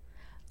Jenner.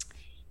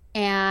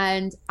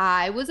 And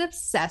I was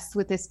obsessed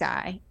with this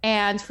guy.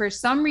 And for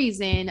some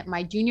reason,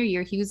 my junior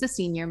year, he was a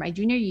senior. My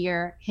junior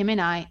year, him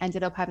and I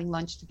ended up having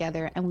lunch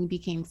together and we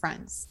became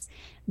friends.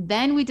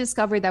 Then we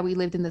discovered that we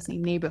lived in the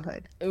same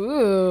neighborhood.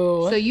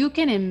 Ooh. So you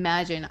can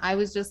imagine, I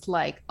was just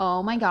like,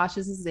 oh my gosh,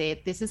 this is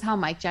it. This is how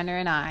Mike Jenner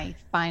and I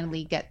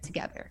finally get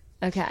together.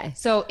 Okay.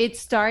 So it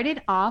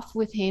started off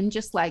with him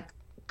just like,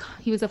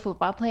 he was a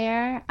football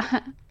player.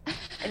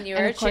 And you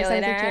were a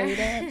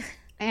cheerleader.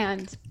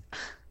 And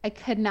I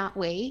could not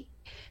wait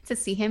to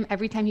see him.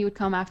 Every time he would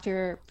come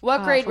after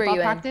what grade were you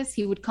practice,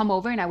 he would come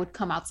over and I would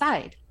come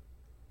outside.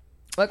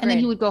 What grade? And then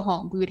he would go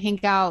home. We would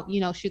hang out,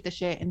 shoot the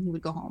shit, and he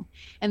would go home.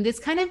 And this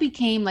kind of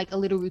became like a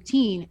little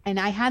routine. And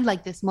I had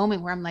like this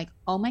moment where I'm like,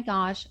 oh my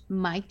gosh,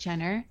 Mike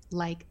Jenner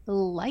like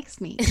likes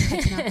me.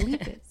 I cannot believe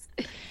this.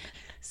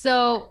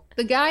 So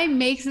the guy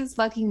makes his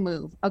fucking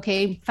move.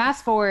 Okay,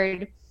 fast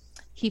forward.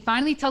 He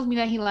finally tells me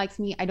that he likes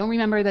me. I don't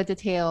remember the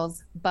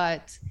details,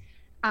 but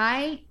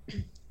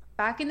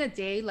back in the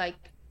day, like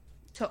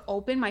to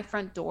open my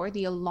front door,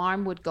 the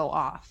alarm would go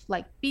off,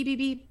 like beep, beep,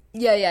 beep.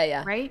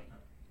 Yeah. Right?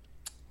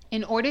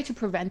 In order to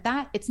prevent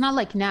that, it's not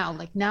like now.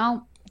 Like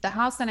now, the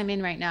house that I'm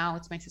in right now,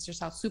 it's my sister's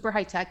house, super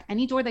high tech.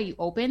 Any door that you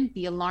open,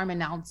 the alarm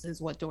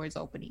announces what door is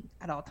opening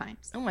at all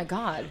times. Oh my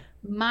God.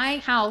 My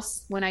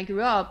house, when I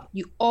grew up,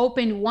 you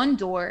opened one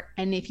door,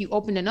 and if you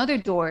opened another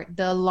door,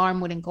 the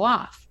alarm wouldn't go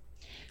off.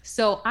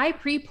 So I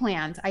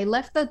pre-planned. I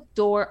left the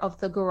door of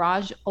the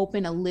garage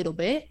open a little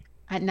bit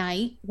at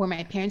night where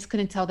my parents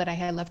couldn't tell that I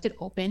had left it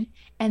open.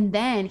 And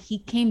then he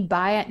came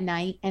by at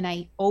night and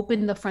I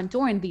opened the front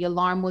door and the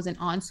alarm wasn't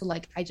on. So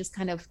like I just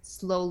kind of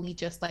slowly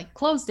just like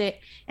closed it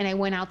and I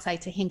went outside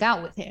to hang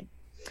out with him.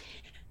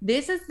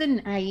 This is the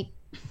night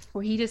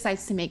where he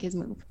decides to make his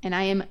move. And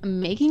I am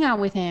making out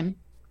with him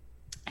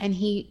and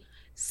he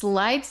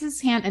slides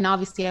his hand, and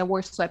obviously I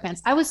wore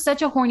sweatpants. I was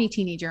such a horny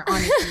teenager,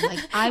 honestly. Like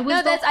I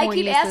was I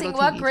keep asking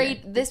what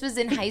grade. This was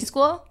in high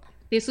school?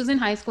 This was in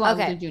high school.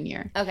 Okay. I was a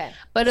junior. Okay.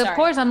 But of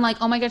course, I'm like,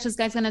 oh my gosh, this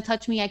guy's going to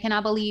touch me. I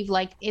cannot believe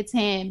like it's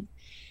him.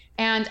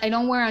 And I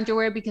don't wear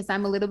underwear because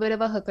I'm a little bit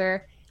of a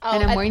hooker.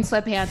 And I'm wearing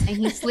sweatpants. And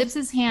he slips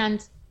his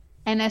hand.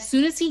 And as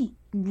soon as he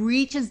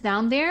reaches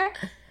down there,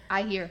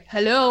 I hear,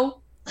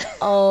 hello.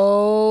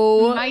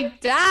 Oh. My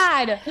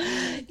dad.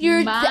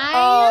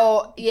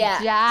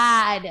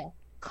 Dad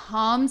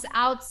comes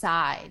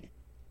outside.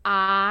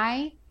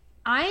 I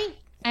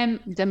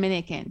am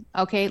Dominican.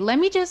 Okay, let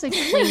me just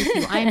explain to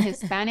you. I am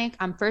Hispanic.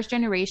 I'm first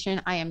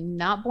generation. I am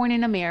not born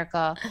in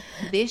America.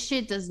 This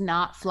shit does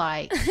not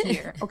fly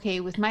here. Okay,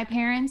 with my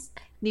parents,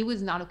 it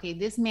was not okay.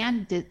 This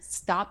man did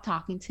stop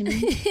talking to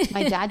me.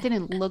 My dad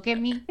didn't look at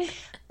me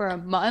for a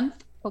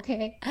month.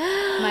 Okay,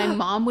 my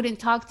mom wouldn't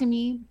talk to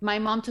me. My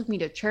mom took me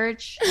to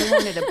church. They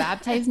wanted to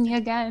baptize me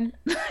again.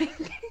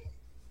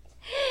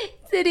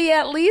 Did he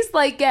at least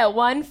like get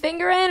one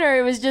finger in, or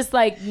it was just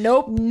like,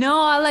 nope?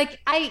 No,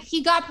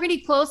 he got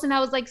pretty close, and I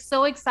was like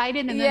so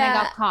excited, and then I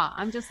got caught.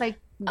 I'm just like,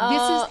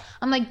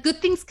 I'm like,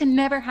 good things can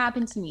never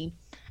happen to me.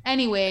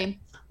 Anyway,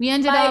 we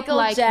ended up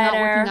like not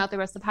working out the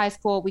rest of high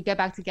school. We get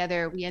back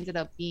together. We ended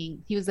up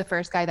he was the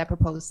first guy that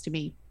proposed to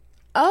me.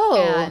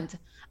 Oh. And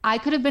I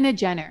could have been a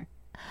Jenner.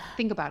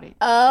 Think about it.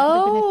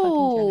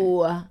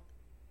 Oh.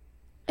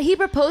 He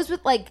proposed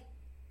with like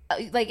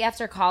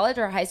after college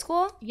or high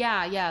school?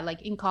 Yeah,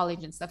 like in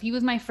college and stuff. He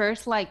was my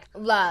first like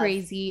love.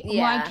 Crazy.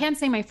 Yeah. Well, I can't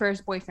say my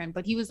first boyfriend,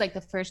 but he was like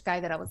the first guy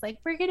that I was like,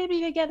 we're gonna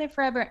be together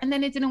forever. And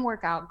then it didn't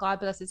work out.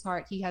 God bless his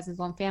heart. He has his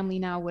own family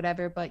now,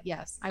 whatever. But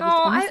yes, I was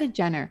almost a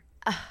Jenner.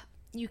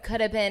 You could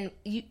have been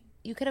you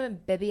could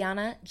have been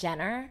Bibiana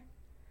Jenner,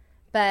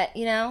 but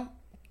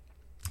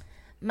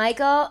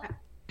Michael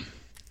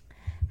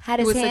had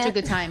his hand. It was such a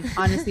good time.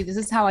 Honestly, this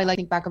is how I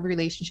think back of a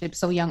relationship.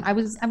 So young. I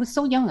was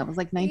so young. I was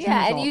like 19 years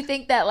old. And you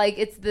think that like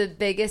it's the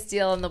biggest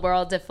deal in the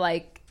world if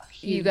like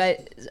you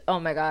guys. Oh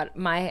my God,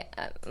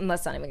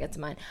 let's not even get to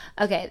mine.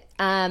 Okay,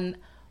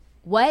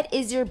 what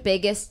is your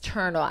biggest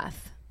turn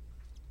off?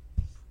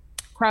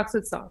 Crocs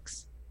with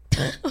socks.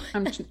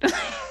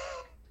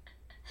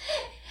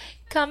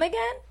 Come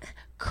again?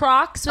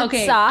 Crocs with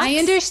socks? I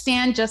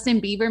understand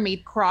Justin Bieber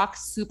made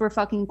Crocs super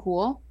fucking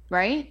cool,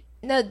 right?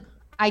 No.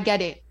 I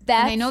get it.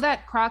 And I know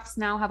that Crocs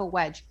now have a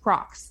wedge.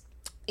 Crocs.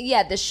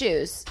 Yeah, the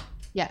shoes.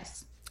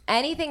 Yes.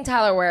 Anything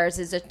Tyler wears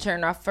is a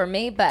turn off for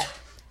me, but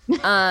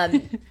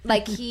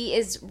like he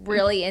is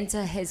really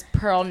into his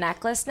pearl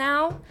necklace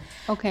now.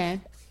 Okay.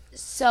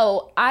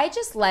 So I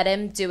just let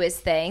him do his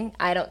thing.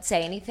 I don't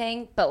say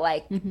anything, but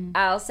like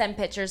I'll send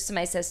pictures to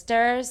my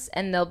sisters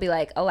and they'll be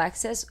like,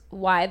 Alexis,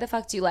 why the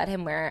fuck do you let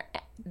him wear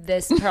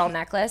this pearl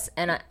necklace?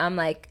 And I'm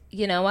like,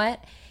 you know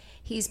what?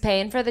 He's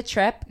paying for the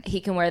trip. He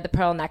can wear the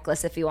pearl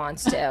necklace if he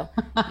wants to,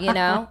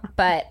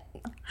 But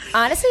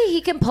honestly,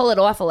 he can pull it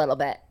off a little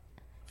bit.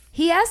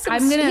 He has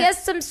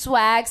some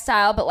swag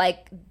style, but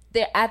like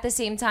at the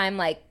same time,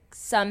 like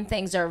some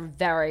things are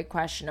very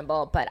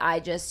questionable. But I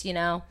just,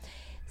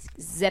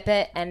 zip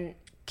it and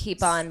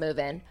keep on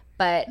moving.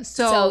 But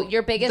so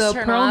your biggest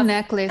turn off? The pearl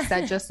necklace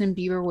that Justin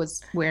Bieber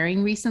was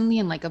wearing recently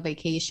in like a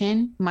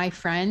vacation, my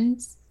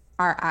friends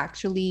are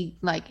actually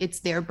like, it's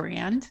their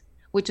brand,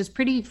 which is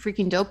pretty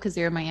freaking dope because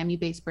they're a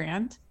Miami-based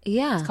brand.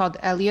 Yeah. It's called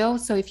Elio.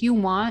 So if you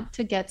want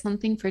to get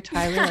something for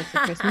Tyler like for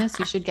Christmas,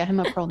 you should get him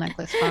a pearl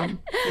necklace from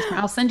this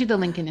brand. I'll send you the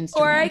link in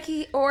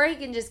Instagram. Or he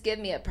can just give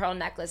me a pearl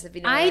necklace if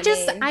you know what I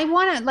mean. I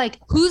want to like,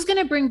 who's going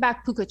to bring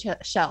back puka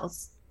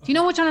shells? Do you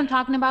know which one I'm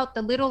talking about?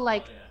 The little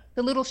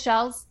the little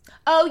shells.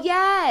 Oh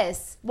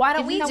yes. Why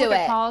don't we do what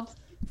they're it? Called?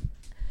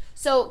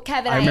 So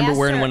Kevin, I remember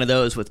wearing one of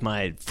those with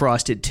my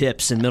frosted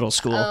tips in middle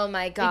school. Oh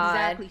my God.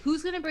 Exactly.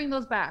 Who's gonna bring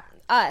those back?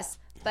 Us.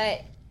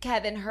 But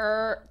Kevin,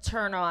 her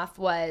turn off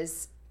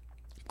was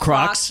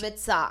Crocs with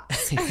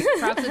socks.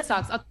 Crocs with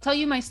socks. I'll tell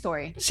you my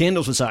story.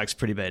 Sandals with socks,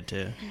 pretty bad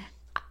too.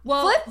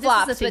 Well,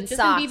 flip-flops with Justin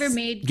socks. Bieber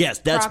made that's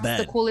Crocs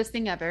bad. The coolest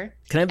thing ever.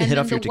 Can I have a hit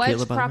off your tequila? And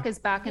the wedge Croc is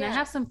back, and I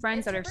have some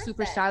friends that are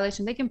super stylish,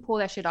 and they can pull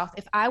that shit off.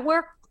 If I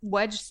wear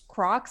wedge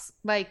Crocs,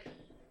 like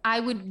I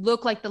would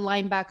look like the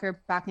linebacker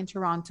back in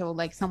Toronto,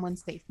 like someone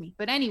saved me.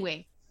 But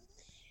anyway,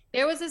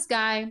 there was this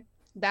guy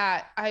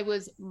that I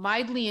was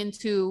mildly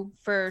into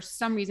for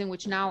some reason,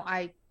 which now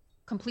I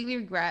completely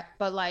regret.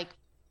 But like,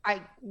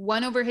 I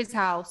went over his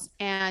house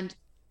and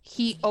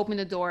he opened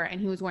the door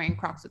and he was wearing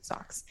Crocs with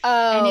socks.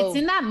 Oh. And it's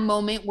in that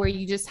moment where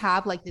you just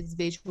have like this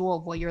visual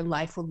of what your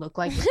life would look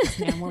like with this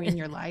man wearing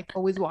your life,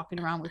 always walking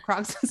around with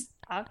Crocs with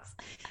socks.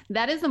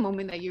 That is the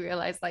moment that you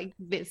realize like,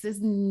 this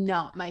is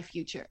not my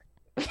future.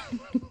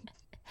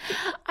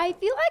 I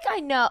feel like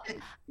I know.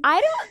 I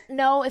don't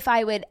know if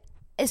I would.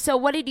 So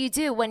what did you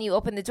do when you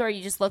opened the door?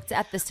 You just looked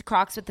at this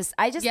Crocs with this.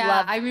 I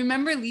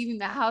remember leaving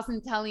the house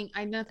and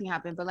nothing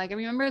happened, but like I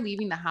remember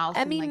leaving the house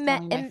and telling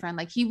my friend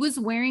like he was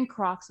wearing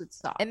Crocs with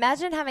socks.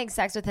 Imagine having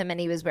sex with him and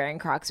he was wearing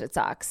Crocs with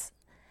socks.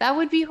 That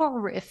would be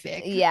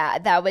horrific. Yeah,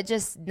 that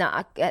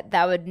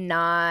would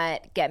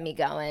not get me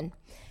going.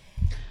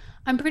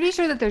 I'm pretty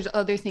sure that there's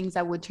other things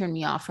that would turn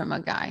me off from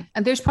a guy,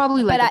 and there's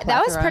probably like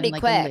that was pretty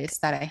like quick. A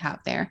list that I have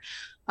there.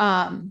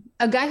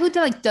 A guy who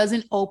like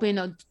doesn't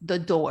open the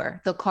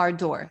door, the car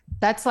door.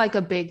 That's like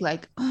a big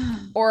like.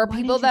 Or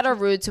people that are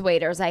rude to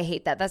waiters. I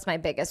hate that. That's my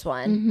biggest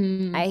one.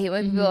 Mm-hmm. I hate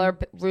when people are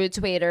rude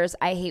to waiters.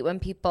 I hate when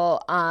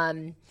people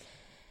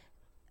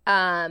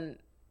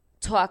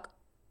talk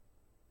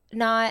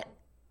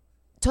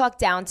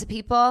down to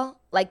people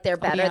like they're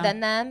better than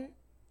them.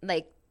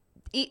 Like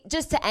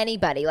just to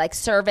anybody, like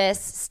service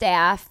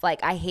staff.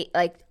 Like I hate.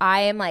 Like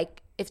I am like.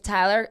 If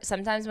Tyler,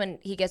 sometimes when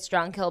he gets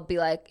drunk, he'll be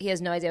like, he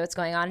has no idea what's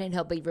going on and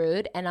he'll be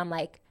rude. And I'm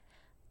like,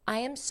 I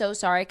am so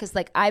sorry. Cause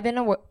like, I've been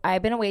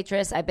a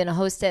waitress. I've been a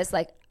hostess.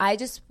 Like I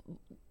just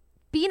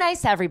be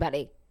nice to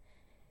everybody.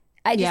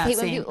 I just hate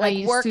when people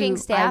like working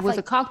staff. I was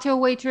a cocktail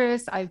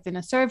waitress. I've been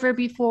a server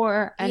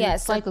before and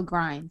it's like a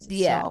grind.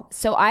 Yeah.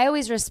 So I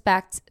always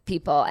respect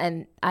people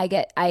and I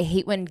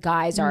hate when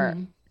guys are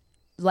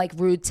like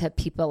rude to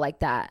people like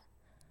that.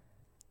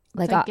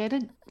 Like I get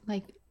it.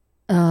 Like,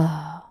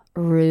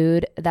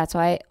 rude. That's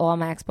why all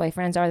my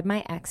ex-boyfriends are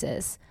my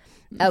exes.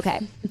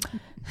 Okay.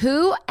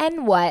 Who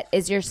and what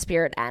is your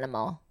spirit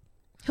animal?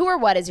 Who or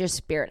what is your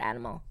spirit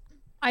animal?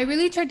 I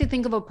really tried to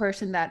think of a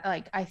person that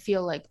like I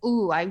feel like,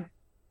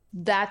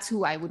 that's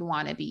who I would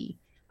want to be.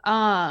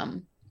 I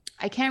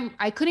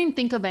couldn't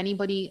think of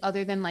anybody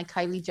other than like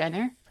Kylie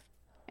Jenner.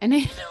 And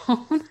I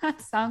know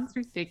that sounds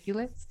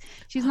ridiculous.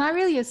 She's not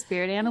really a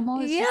spirit animal.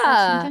 It's just like,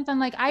 sometimes I'm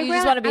like, you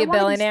just want to be a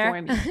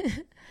billionaire.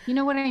 You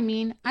know what I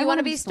mean? I want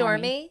to be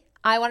Stormy.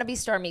 I want to be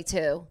Stormy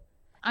too.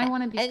 I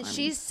want to be And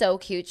she's so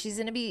cute. She's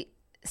going to be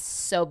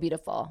so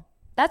beautiful.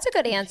 That's a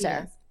good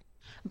answer.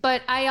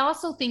 But I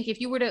also think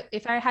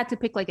if I had to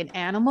pick like an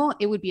animal,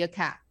 it would be a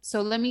cat.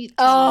 So let me.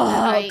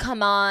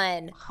 Come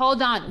on.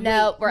 Hold on.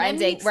 No, we're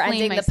ending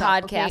the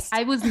podcast. Okay?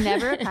 I was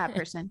never a cat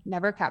person.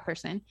 Never a cat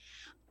person.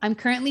 I'm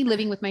currently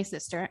living with my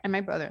sister and my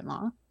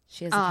brother-in-law.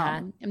 She has a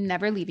cat. I'm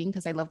never leaving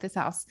because I love this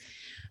house.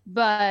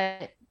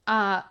 But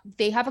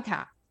they have a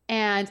cat.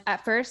 And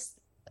at first,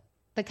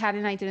 the cat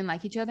and I didn't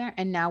like each other.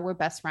 And now we're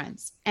best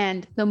friends.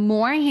 And the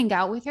more I hang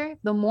out with her,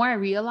 the more I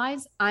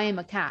realize I am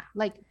a cat.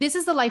 Like, this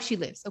is the life she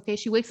lives. Okay.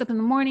 She wakes up in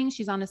the morning.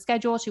 She's on a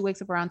schedule. She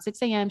wakes up around 6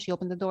 a.m. She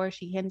opens the door.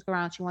 She hangs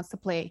around. She wants to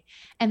play.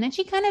 And then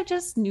she kind of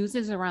just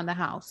snoozes around the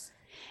house.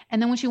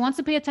 And then when she wants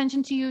to pay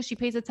attention to you, she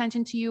pays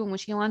attention to you. And when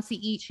she wants to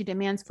eat, she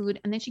demands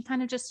food. And then she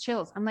kind of just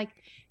chills. I'm like,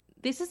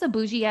 this is a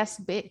bougie ass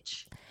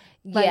bitch.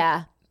 Like,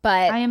 yeah.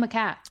 But I am a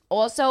cat.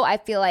 Also, I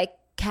feel like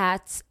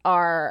cats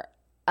are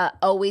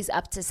always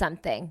up to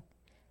something.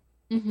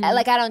 Mm-hmm.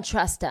 Like, I don't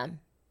trust them.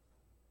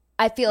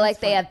 I feel like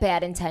they have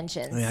bad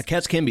intentions. Yeah,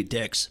 cats can be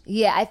dicks.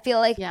 Yeah, I feel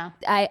like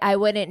I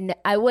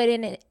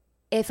wouldn't,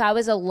 if I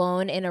was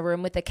alone in a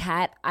room with a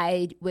cat,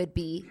 I would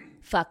be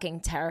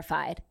fucking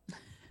terrified.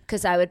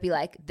 Because I would be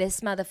like,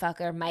 this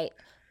motherfucker might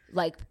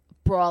like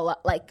brawl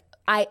up, like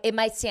it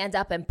might stand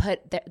up and put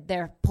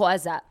their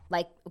paws up,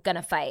 like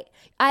gonna fight.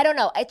 I don't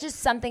know. It's just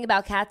something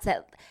about cats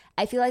that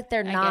I feel like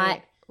they're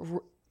not.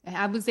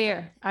 I was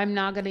there. I'm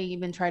not gonna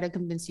even try to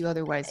convince you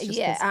otherwise.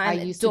 Just I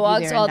used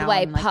dogs to be there all the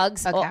way,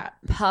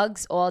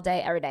 pugs all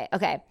day, every day.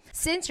 Okay,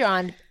 since you're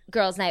on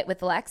Girls' Night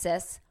with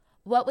Alexis,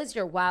 what was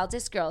your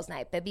wildest girls'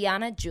 night?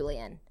 Bibiana,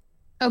 Julian.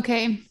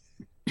 Okay.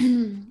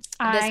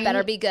 This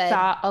better be good. I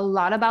thought a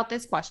lot about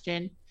this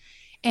question.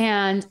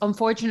 And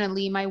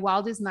unfortunately, my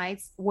wildest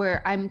nights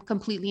where I'm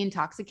completely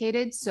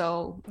intoxicated.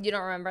 So you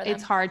don't remember them?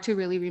 It's hard to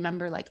really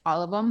remember like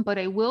all of them. But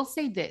I will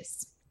say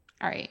this.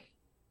 All right.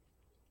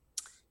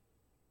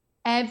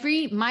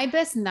 My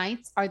best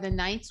nights are the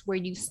nights where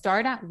you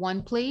start at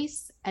one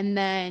place and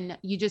then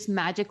you just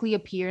magically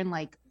appear in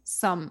like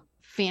some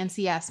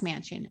fancy ass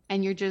mansion.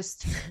 And you're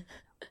just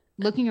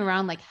looking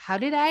around like, how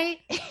did I...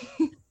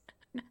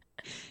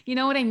 You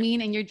know what I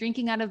mean? And you're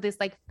drinking out of this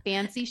like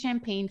fancy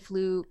champagne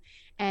flute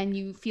and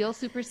you feel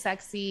super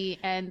sexy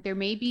and there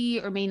may be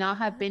or may not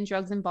have been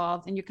drugs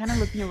involved. And you're kind of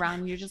looking around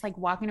and you're just like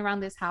walking around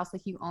this house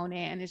like you own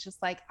it. And it's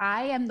just like,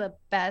 I am the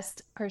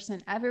best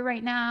person ever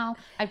right now.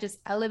 I've just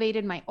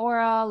elevated my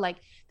aura. Like,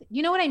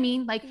 you know what I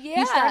mean? Like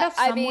you start off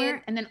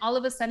somewhere and then all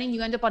of a sudden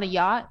you end up on a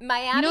yacht.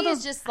 Miami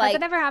is just like. Has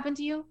that ever happened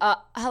to you?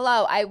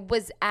 Hello. I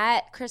was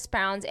at Chris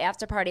Brown's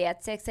after party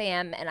at 6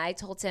 a.m. and I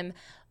told him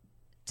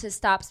to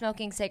stop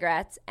smoking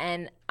cigarettes,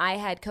 and I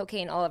had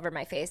cocaine all over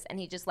my face, and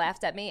he just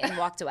laughed at me and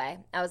walked away.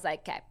 I was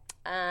like, okay.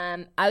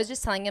 I was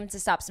just telling him to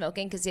stop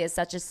smoking because he has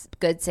such a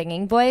good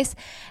singing voice,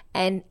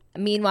 and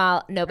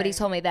meanwhile, nobody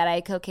told me that I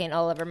had cocaine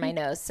all over my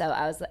nose.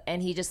 So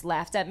and he just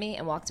laughed at me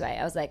and walked away.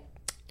 I was like,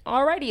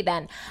 alrighty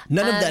then.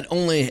 None of that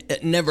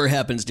it never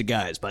happens to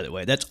guys, by the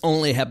way. That's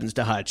only happens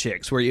to hot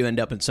chicks, where you end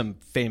up in some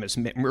famous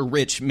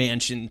rich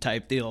mansion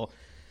type deal.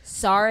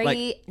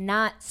 Sorry,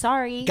 not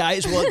sorry.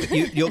 Guys,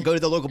 you'll go to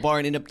the local bar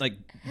and end up like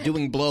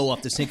doing blow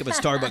off the sink of a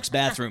Starbucks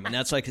bathroom, and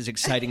that's like as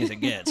exciting as it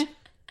gets.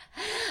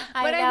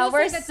 I know,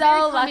 we're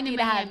so lucky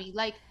to have.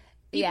 Like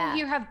people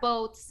here have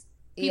boats.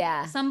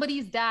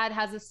 Somebody's dad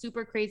has a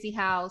super crazy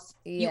house.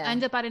 You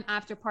end up at an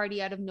after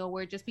party out of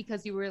nowhere just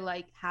because you were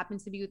like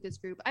happens to be with this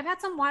group. I've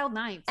had some wild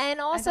nights. And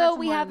also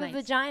we have a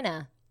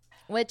vagina,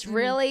 which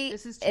really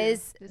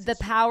is the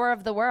power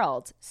of the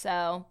world.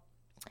 So.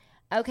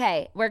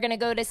 Okay, we're going to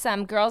go to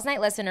some Girls'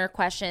 Night listener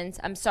questions.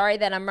 I'm sorry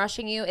that I'm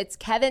rushing you. It's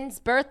Kevin's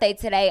birthday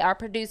today, our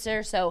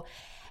producer. So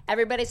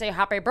everybody say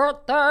happy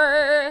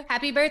birthday.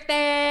 Happy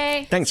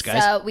birthday. Thanks,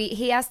 guys. So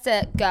he has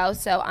to go.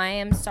 So I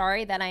am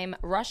sorry that I'm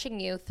rushing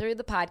you through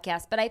the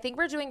podcast. But I think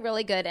we're doing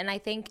really good. And I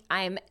think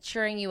I'm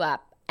cheering you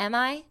up. Am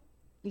I?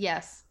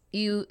 Yes.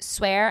 You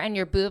swear, and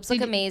your boobs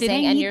look amazing. Did I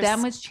and need that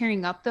much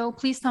cheering up, though?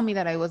 Please tell me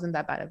that I wasn't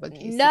that bad of a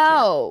case.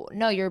 No,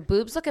 your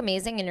boobs look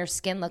amazing, and your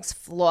skin looks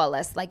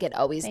flawless, like it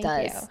always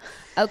does.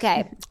 You.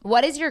 Okay,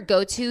 what is your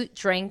go-to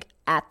drink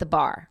at the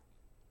bar?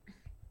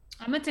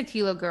 I'm a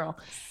tequila girl,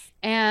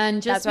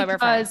 and just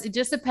because it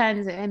just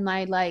depends, and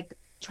my like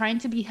trying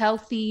to be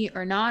healthy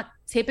or not.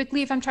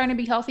 Typically, if I'm trying to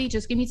be healthy,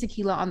 just give me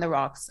tequila on the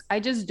rocks. I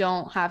just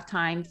don't have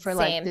time for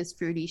like this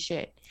fruity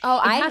shit.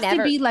 Oh, it has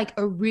to be like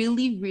a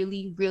really,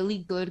 really, really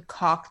good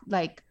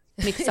like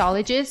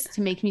mixologist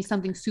to make me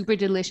something super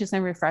delicious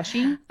and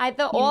refreshing. I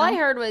thought I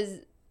heard was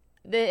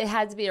that it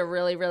had to be a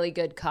really, really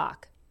good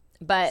cock.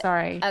 But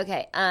sorry.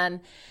 Okay.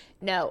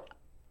 No,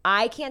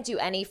 I can't do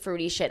any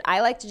fruity shit. I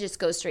like to just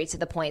go straight to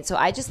the point. So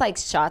I just like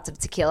shots of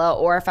tequila,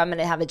 or if I'm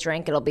gonna have a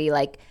drink, it'll be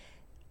like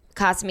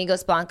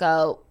Casamigos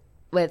Blanco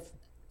with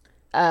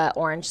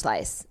orange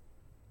slice.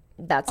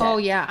 That's it. Oh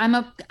yeah,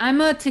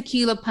 I'm a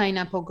tequila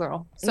pineapple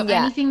girl. So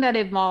anything that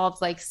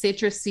involves like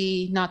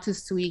citrusy, not too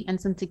sweet, and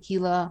some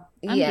tequila,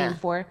 I'm game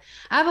for.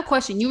 I have a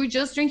question. You were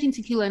just drinking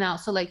tequila now,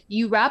 so like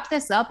you wrap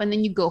this up and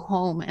then you go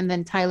home, and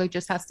then Tyler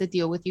just has to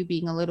deal with you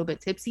being a little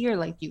bit tipsy, or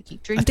like you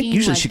keep drinking. I think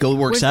usually like, she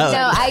works out.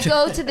 No, I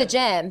go to the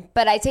gym,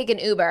 but I take an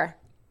Uber.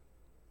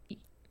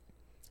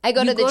 I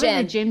go to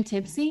the gym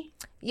tipsy?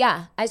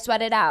 Yeah, I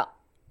sweat it out.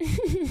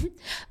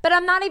 But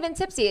I'm not even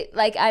tipsy.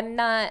 Like I'm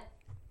not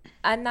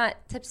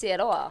tipsy at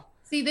all.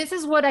 See, this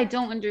is what I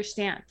don't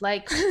understand.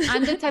 Like,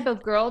 I'm the type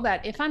of girl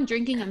that if I'm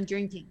drinking, I'm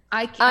drinking.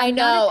 I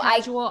know.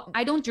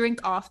 I don't drink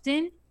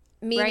often,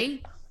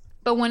 right?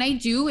 But when I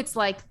do, it's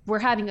like we're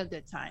having a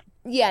good time.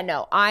 Yeah,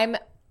 no, I'm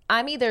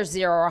either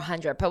 0 or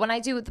 100. But when I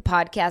do the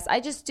podcast, I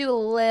just do a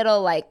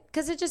little like,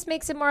 because it just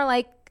makes it more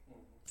like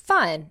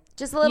fun,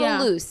 just a little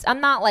loose.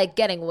 I'm not like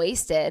getting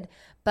wasted,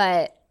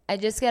 but I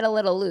just get a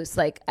little loose.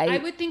 Like I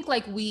would think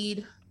like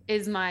weed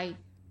is my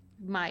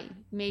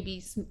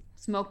maybe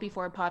smoke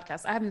before a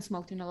podcast. I haven't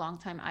smoked in a long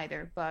time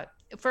either, but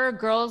for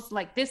girls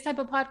like this type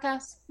of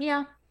podcast,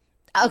 okay,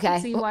 I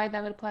can see why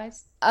that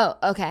applies. Oh,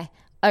 okay.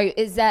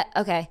 Is that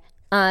okay?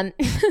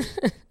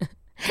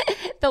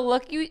 The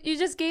look you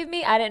just gave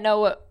me, I didn't know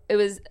what it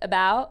was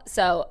about,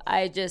 so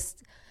I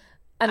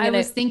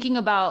was thinking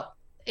about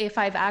if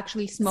I've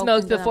actually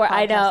smoked before.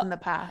 I know in the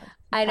past.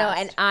 I know,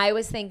 and I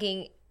was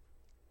thinking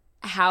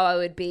how I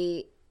would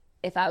be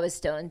if I was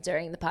stoned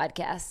during the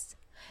podcast.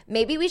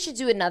 Maybe we should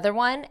do another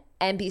one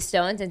and be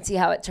stoned and see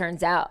how it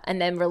turns out,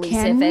 and then release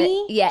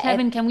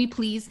Kevin, can we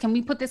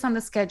put this on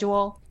the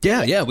schedule?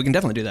 Yeah, we can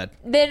definitely do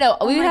that. No,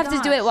 we would have to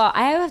do it. Well,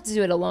 I have to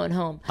do it alone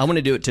home. I want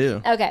to do it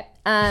too. Okay.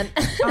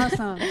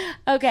 Awesome.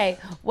 Okay.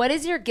 What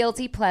is your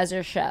guilty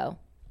pleasure show?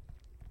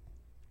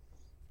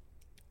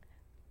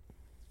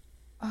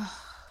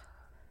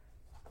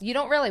 You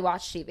don't really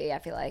watch TV, I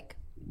feel like.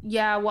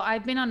 Yeah, well,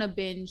 I've been on a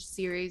binge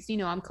series. You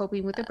know, I'm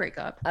coping with the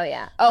breakup. Oh,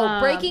 yeah. Oh,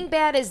 Breaking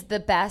Bad is the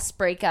best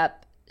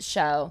breakup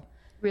show.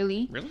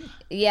 Really?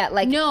 Yeah,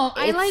 like no,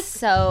 I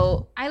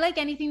like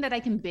anything that I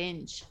can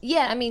binge.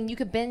 Yeah, I mean, you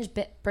could binge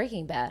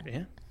Breaking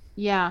Bad.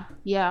 Yeah.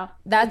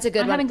 That's a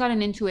good one. I haven't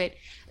gotten into it.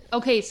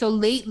 Okay, so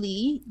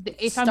lately,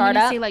 if I'm going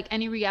to say like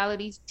any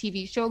reality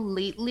TV show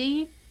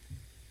lately,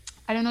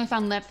 I don't know if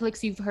on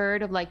Netflix you've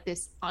heard of like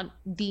this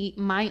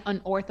My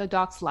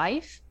Unorthodox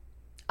Life.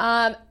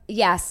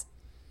 Yes.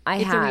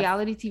 It's a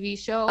reality TV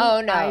show. Oh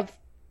no! I've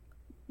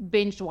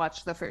binge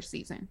watched the first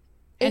season,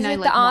 and I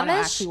want to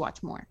actually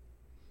watch more.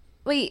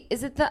 Wait,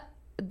 is it the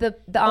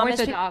Amish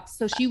Orthodox?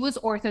 So she was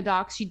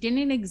Orthodox. She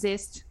didn't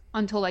exist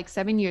until like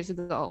 7 years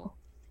ago.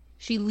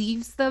 She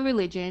leaves the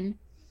religion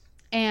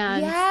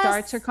and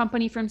starts her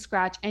company from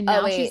scratch. And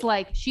now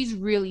she's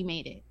really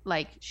made it.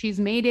 Like she's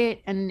made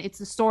it, and it's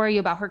a story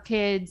about her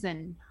kids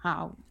and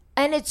how.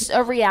 And it's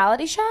a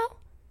reality show.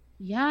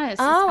 Yes.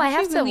 Oh, I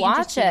have to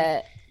watch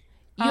it.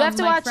 You have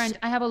to watch.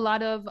 I have a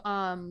lot of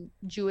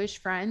Jewish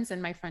friends,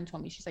 and my friend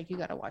told me, she's like, you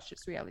got to watch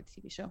this reality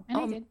TV show. And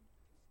I did.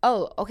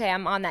 Oh, okay.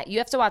 I'm on that. You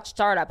have to watch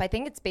Startup. I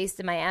think it's based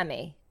in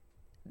Miami.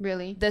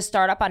 Really? The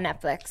Startup on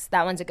Netflix.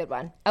 That one's a good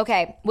one.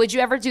 Okay. Would you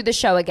ever do the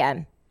show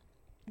again?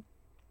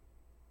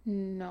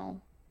 No.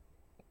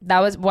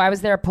 Why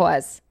was there a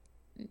pause?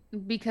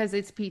 Because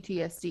it's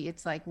PTSD.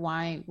 It's like,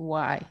 why?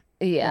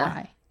 Yeah.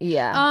 Why?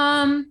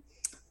 Yeah.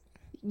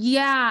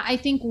 Yeah, I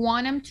think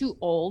one, I'm too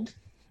old.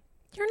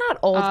 You're not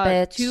old,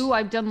 bitch. Two,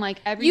 I've done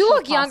like every You show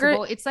look possible.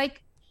 younger. It's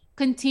like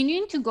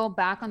continuing to go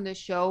back on the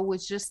show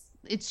it's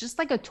just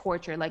like a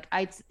torture. Like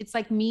it's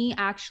like me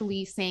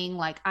actually saying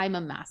like I'm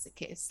a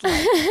masochist.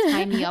 Like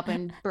tie me up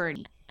and burn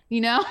me,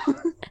 you know?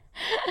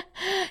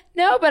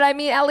 No, but I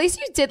mean, at least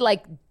you did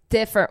like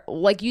different.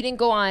 Like you didn't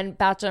go on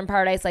Bachelor in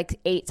Paradise like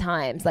 8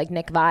 times, like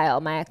Nick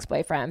Viall, my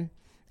ex-boyfriend.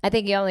 I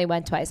think he only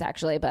went twice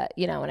actually, but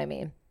you know what I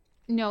mean.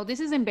 No,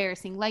 this is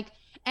embarrassing. Like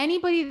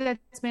anybody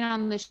that's been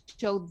on the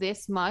show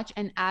this much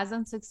and as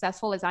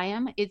unsuccessful as I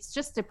am, it's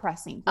just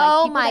depressing. Like,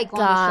 oh my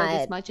God. On the show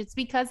this much. It's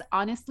because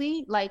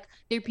honestly, like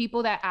there are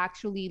people that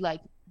actually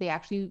like, they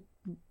actually,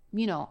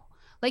 you know,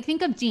 like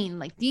think of Dean.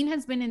 Like Dean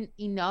has been in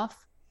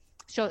enough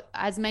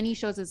as many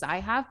shows as I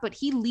have, but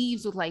he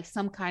leaves with like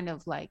some kind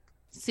of like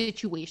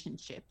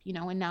situationship, you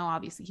know, and now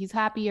obviously he's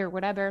happy or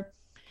whatever.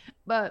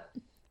 But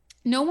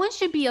no one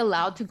should be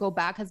allowed to go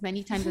back as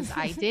many times as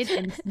I did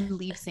and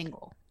leave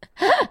single.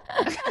 I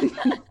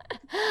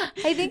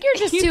think you're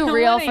just too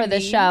real for the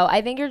show.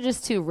 I think you're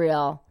just too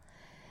real.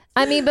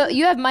 I mean, but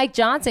you have Mike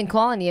Johnson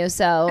calling you,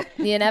 so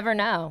you never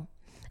know.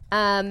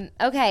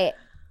 Okay.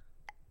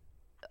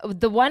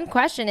 The one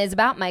question is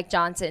about Mike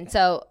Johnson.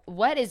 So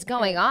what is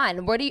going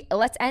on?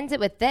 Let's end it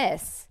with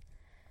this.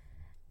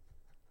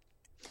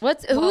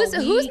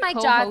 Who's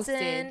Mike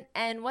Johnson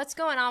and what's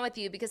going on with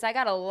you? Because I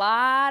got a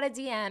lot of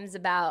DMs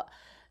about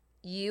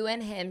you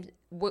and him.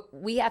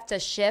 We have to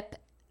ship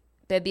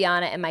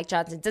Bibiana and Mike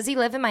Johnson. Does he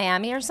live in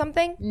Miami or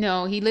something?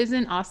 No, he lives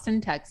in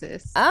Austin,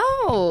 Texas.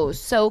 Oh,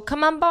 so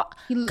come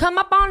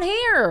up on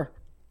here.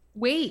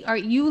 Wait,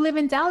 you live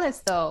in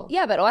Dallas though?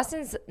 Yeah, but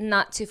Austin's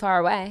not too far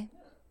away.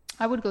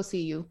 I would go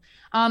see you.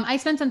 I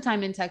spent some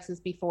time in Texas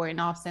before, in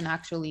Austin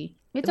actually.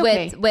 It's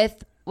okay.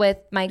 With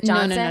Mike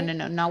Johnson?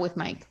 No, not with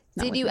Mike.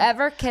 Did you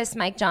ever kiss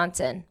Mike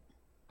Johnson?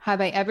 Have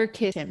I ever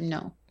kissed him?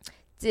 No.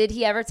 Did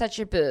he ever touch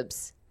your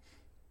boobs?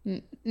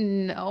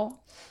 No.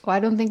 Well, I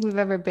don't think we've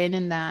ever been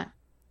in that.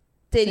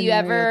 Did you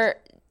ever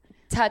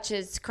touch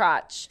his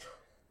crotch?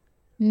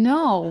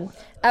 No.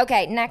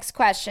 Okay, next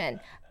question.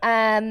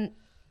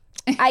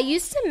 I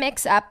used to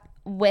mix up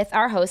with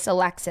our host,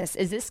 Alexis.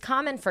 Is this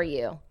common for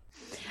you?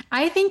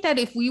 I think that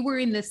if we were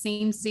in the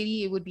same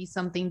city, it would be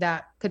something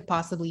that could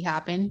possibly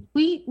happen.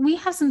 We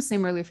have some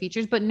similar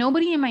features, but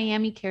nobody in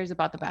Miami cares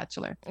about The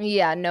Bachelor.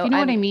 Yeah, no. You know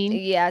what I mean?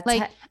 Yeah.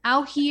 Like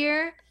out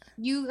here,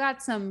 you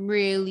got some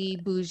really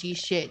bougie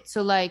shit.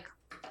 So like,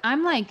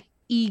 I'm like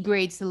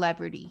E-grade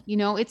celebrity. You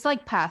know, it's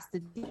like past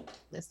the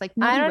list. Like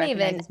nobody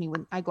recognizes me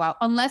when I go out,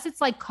 unless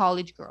it's like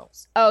college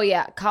girls. Oh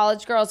yeah,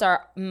 college girls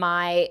are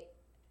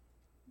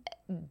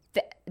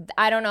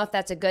I don't know if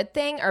that's a good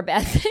thing or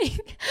bad thing.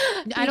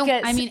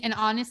 And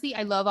honestly,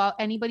 I love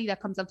anybody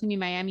that comes up to me in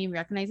Miami and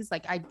recognizes,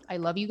 like, I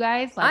love you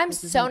guys. Like, I'm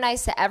so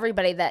nice to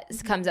everybody that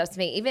comes up to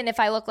me. Even if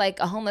I look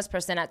like a homeless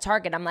person at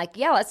Target, I'm like,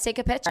 yeah, let's take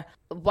a picture.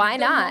 Why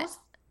not?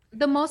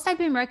 The most I've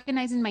been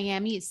recognized in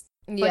Miami is,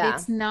 but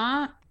it's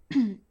not,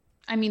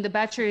 I mean, The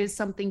Bachelor is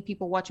something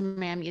people watch in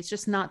Miami. It's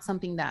just not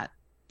something that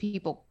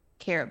people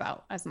care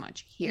about as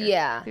much here.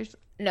 Yeah.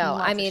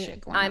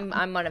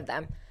 I'm one of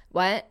them.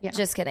 What? Yeah.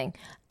 Just kidding.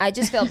 I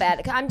just feel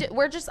bad. I feel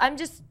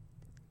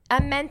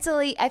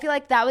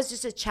like that was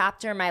just a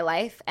chapter in my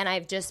life and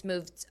I've just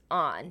moved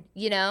on,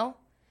 you know?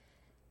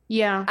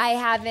 Yeah.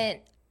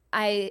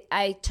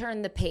 I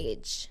turned the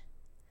page.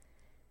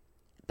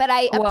 But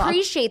I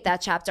appreciate that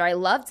chapter. I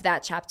loved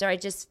that chapter. I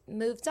just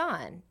moved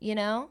on, you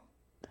know?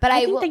 But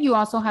I think that you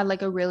also had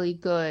like a really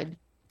good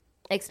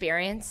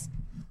experience.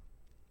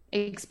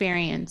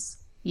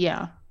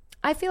 Yeah.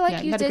 I feel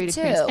like you did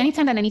too.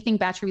 Anytime that anything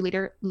Bachelor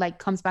related like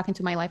comes back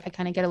into my life, I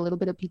kind of get a little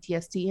bit of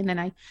PTSD, and then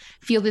I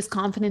feel this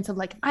confidence of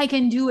like, I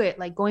can do it.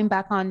 Like going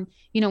back on,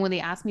 you know, when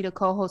they asked me to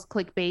co-host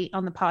Clickbait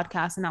on the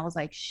podcast, and I was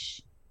like, shh,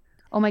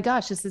 oh my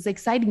gosh, this is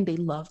exciting. They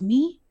love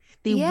me.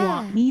 They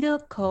want me to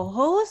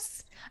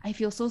co-host. I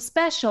feel so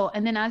special.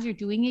 And then as you're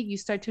doing it, you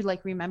start to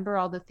like remember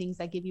all the things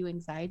that give you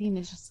anxiety, and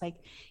it's just like,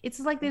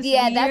 it's like this.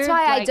 Yeah, that's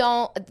why I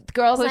don't.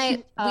 Girls'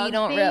 Night, we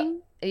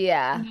don't.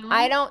 Yeah. You know?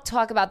 I don't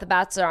talk about The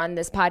Bachelor on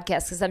this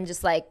podcast because I'm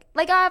just like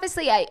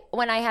obviously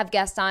when I have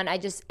guests on, I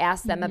just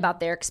ask them about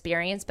their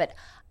experience, but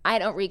I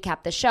don't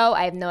recap the show.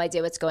 I have no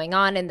idea what's going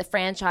on in the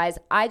franchise.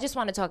 I just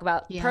want to talk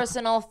about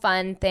personal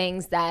fun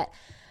things that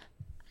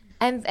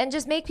and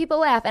just make people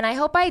laugh. And I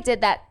hope I did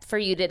that for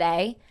you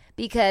today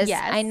because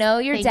I know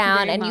you're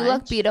down and you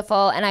look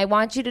beautiful, and I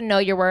want you to know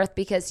your worth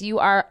because you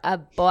are a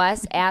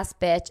boss ass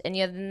bitch and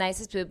you have the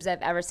nicest boobs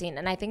I've ever seen.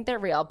 And I think they're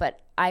real, but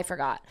I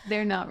forgot.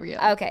 They're not real.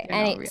 Okay.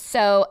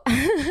 So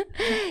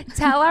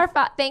tell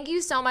thank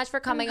you so much for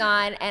coming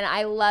on, and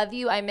I love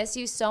you. I miss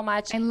you so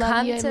much. I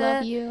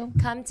love you.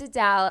 Come to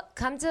Dallas.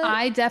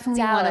 I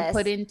definitely want to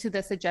put into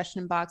the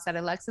suggestion box that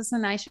Alexis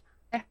and I should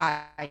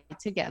hide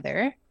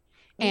together.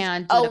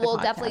 And we'll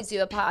definitely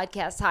do a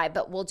podcast high,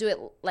 but we'll do it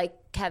like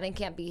Kevin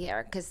can't be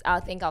here because I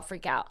think I'll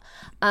freak out.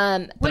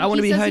 But I want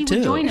to be high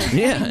too. Join us.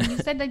 Yeah, you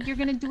said that you're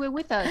gonna do it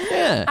with us.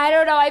 Yeah. I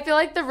don't know. I feel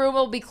like the room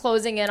will be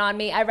closing in on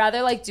me. I'd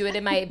rather like do it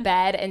in my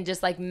bed and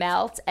just like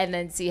melt and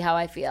then see how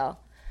I feel.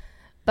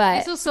 But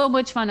this was so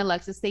much fun,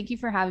 Alexis. Thank you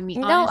for having me.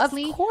 No,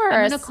 honestly, of course.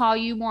 I'm gonna call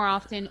you more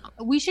often.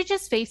 We should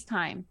just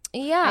FaceTime.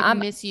 Yeah, I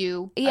miss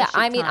you. Yeah,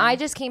 I mean, I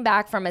just came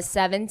back from a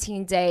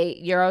 17-day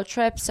Euro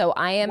trip, so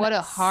I am. What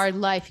a hard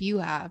life you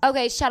have.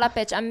 Okay, shut up,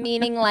 bitch. I'm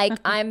meaning like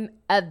I'm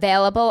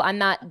available. I'm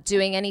not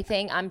doing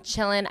anything. I'm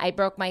chilling. I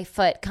broke my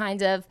foot,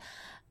 kind of,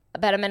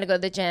 but I'm gonna go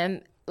to the gym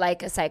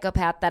like a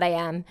psychopath that I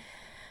am.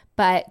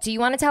 But do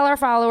you want to tell our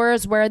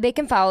followers where they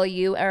can follow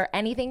you or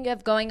anything you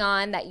have going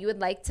on that you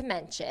would like to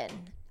mention?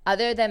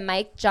 Other than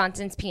Mike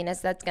Johnson's penis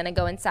that's going to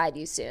go inside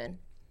you soon.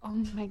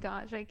 Oh my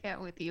gosh, I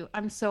can't with you.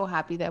 I'm so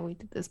happy that we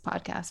did this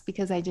podcast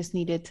because I just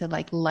needed to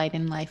like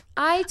lighten life.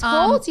 I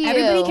told you.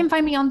 Everybody can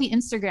find me on the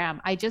Instagram.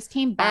 I just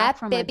came back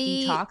from a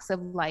detox of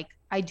like,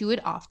 I do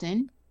it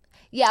often.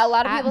 Yeah, a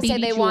lot of people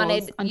say they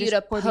wanted you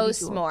to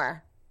post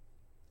more.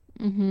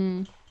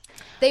 Mm-hmm.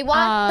 They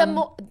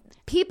want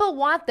people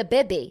want the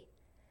Bibi.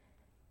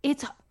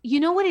 It's,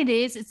 you know what it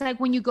is? It's like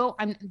when you go,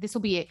 this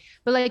will be it.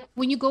 But like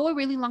when you go a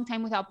really long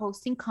time without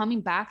posting, coming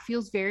back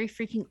feels very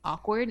freaking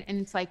awkward. And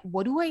it's like,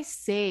 what do I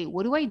say?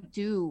 What do I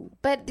do?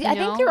 But I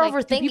think you're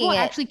overthinking it. Do people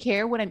actually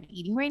care what I'm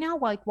eating right now?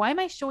 Like, why am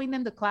I showing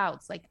them the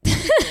clouds? Like,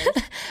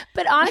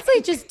 But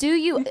honestly, just do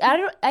you.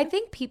 I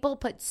think people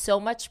put so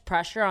much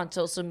pressure on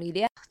social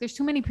media. There's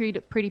too many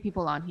pretty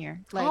people on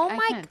here. Like, I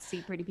can't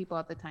see pretty people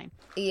all the time.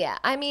 Yeah,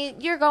 I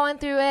mean, you're going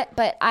through it,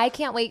 but I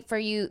can't wait for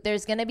you.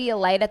 There's going to be a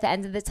light at the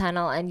end of the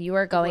tunnel, and you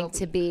are going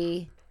to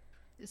be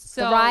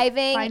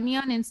thriving. Find me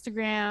on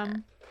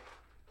Instagram.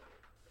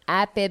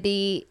 At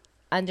Bibi_Jules.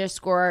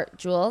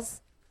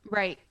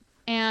 Right.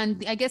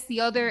 And I guess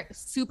the other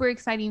super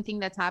exciting thing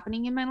that's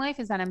happening in my life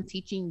is that I'm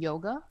teaching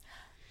yoga.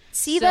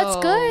 See, that's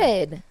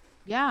good.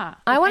 Yeah.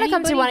 I want to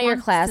come to one of your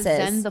classes.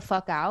 Zen the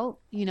fuck out,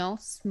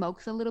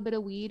 smokes a little bit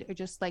of weed, or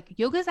just like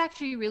yoga is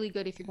actually really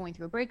good if you're going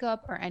through a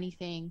breakup or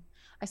anything.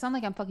 I sound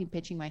like I'm fucking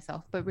pitching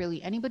myself, but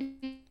really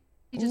anybody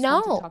just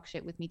wants to talk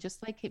shit with me,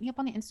 just like hit me up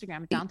on the Instagram.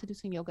 I'm down to do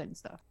some yoga and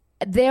stuff.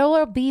 There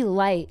will be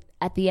light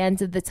at the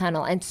end of the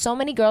tunnel. And so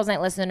many Girls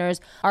Night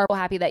listeners are so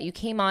happy that you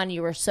came on.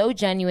 You were so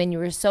genuine. You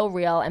were so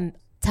real. And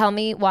tell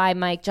me why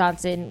Mike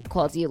Johnson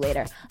called you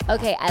later.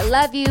 Okay, I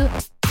love you.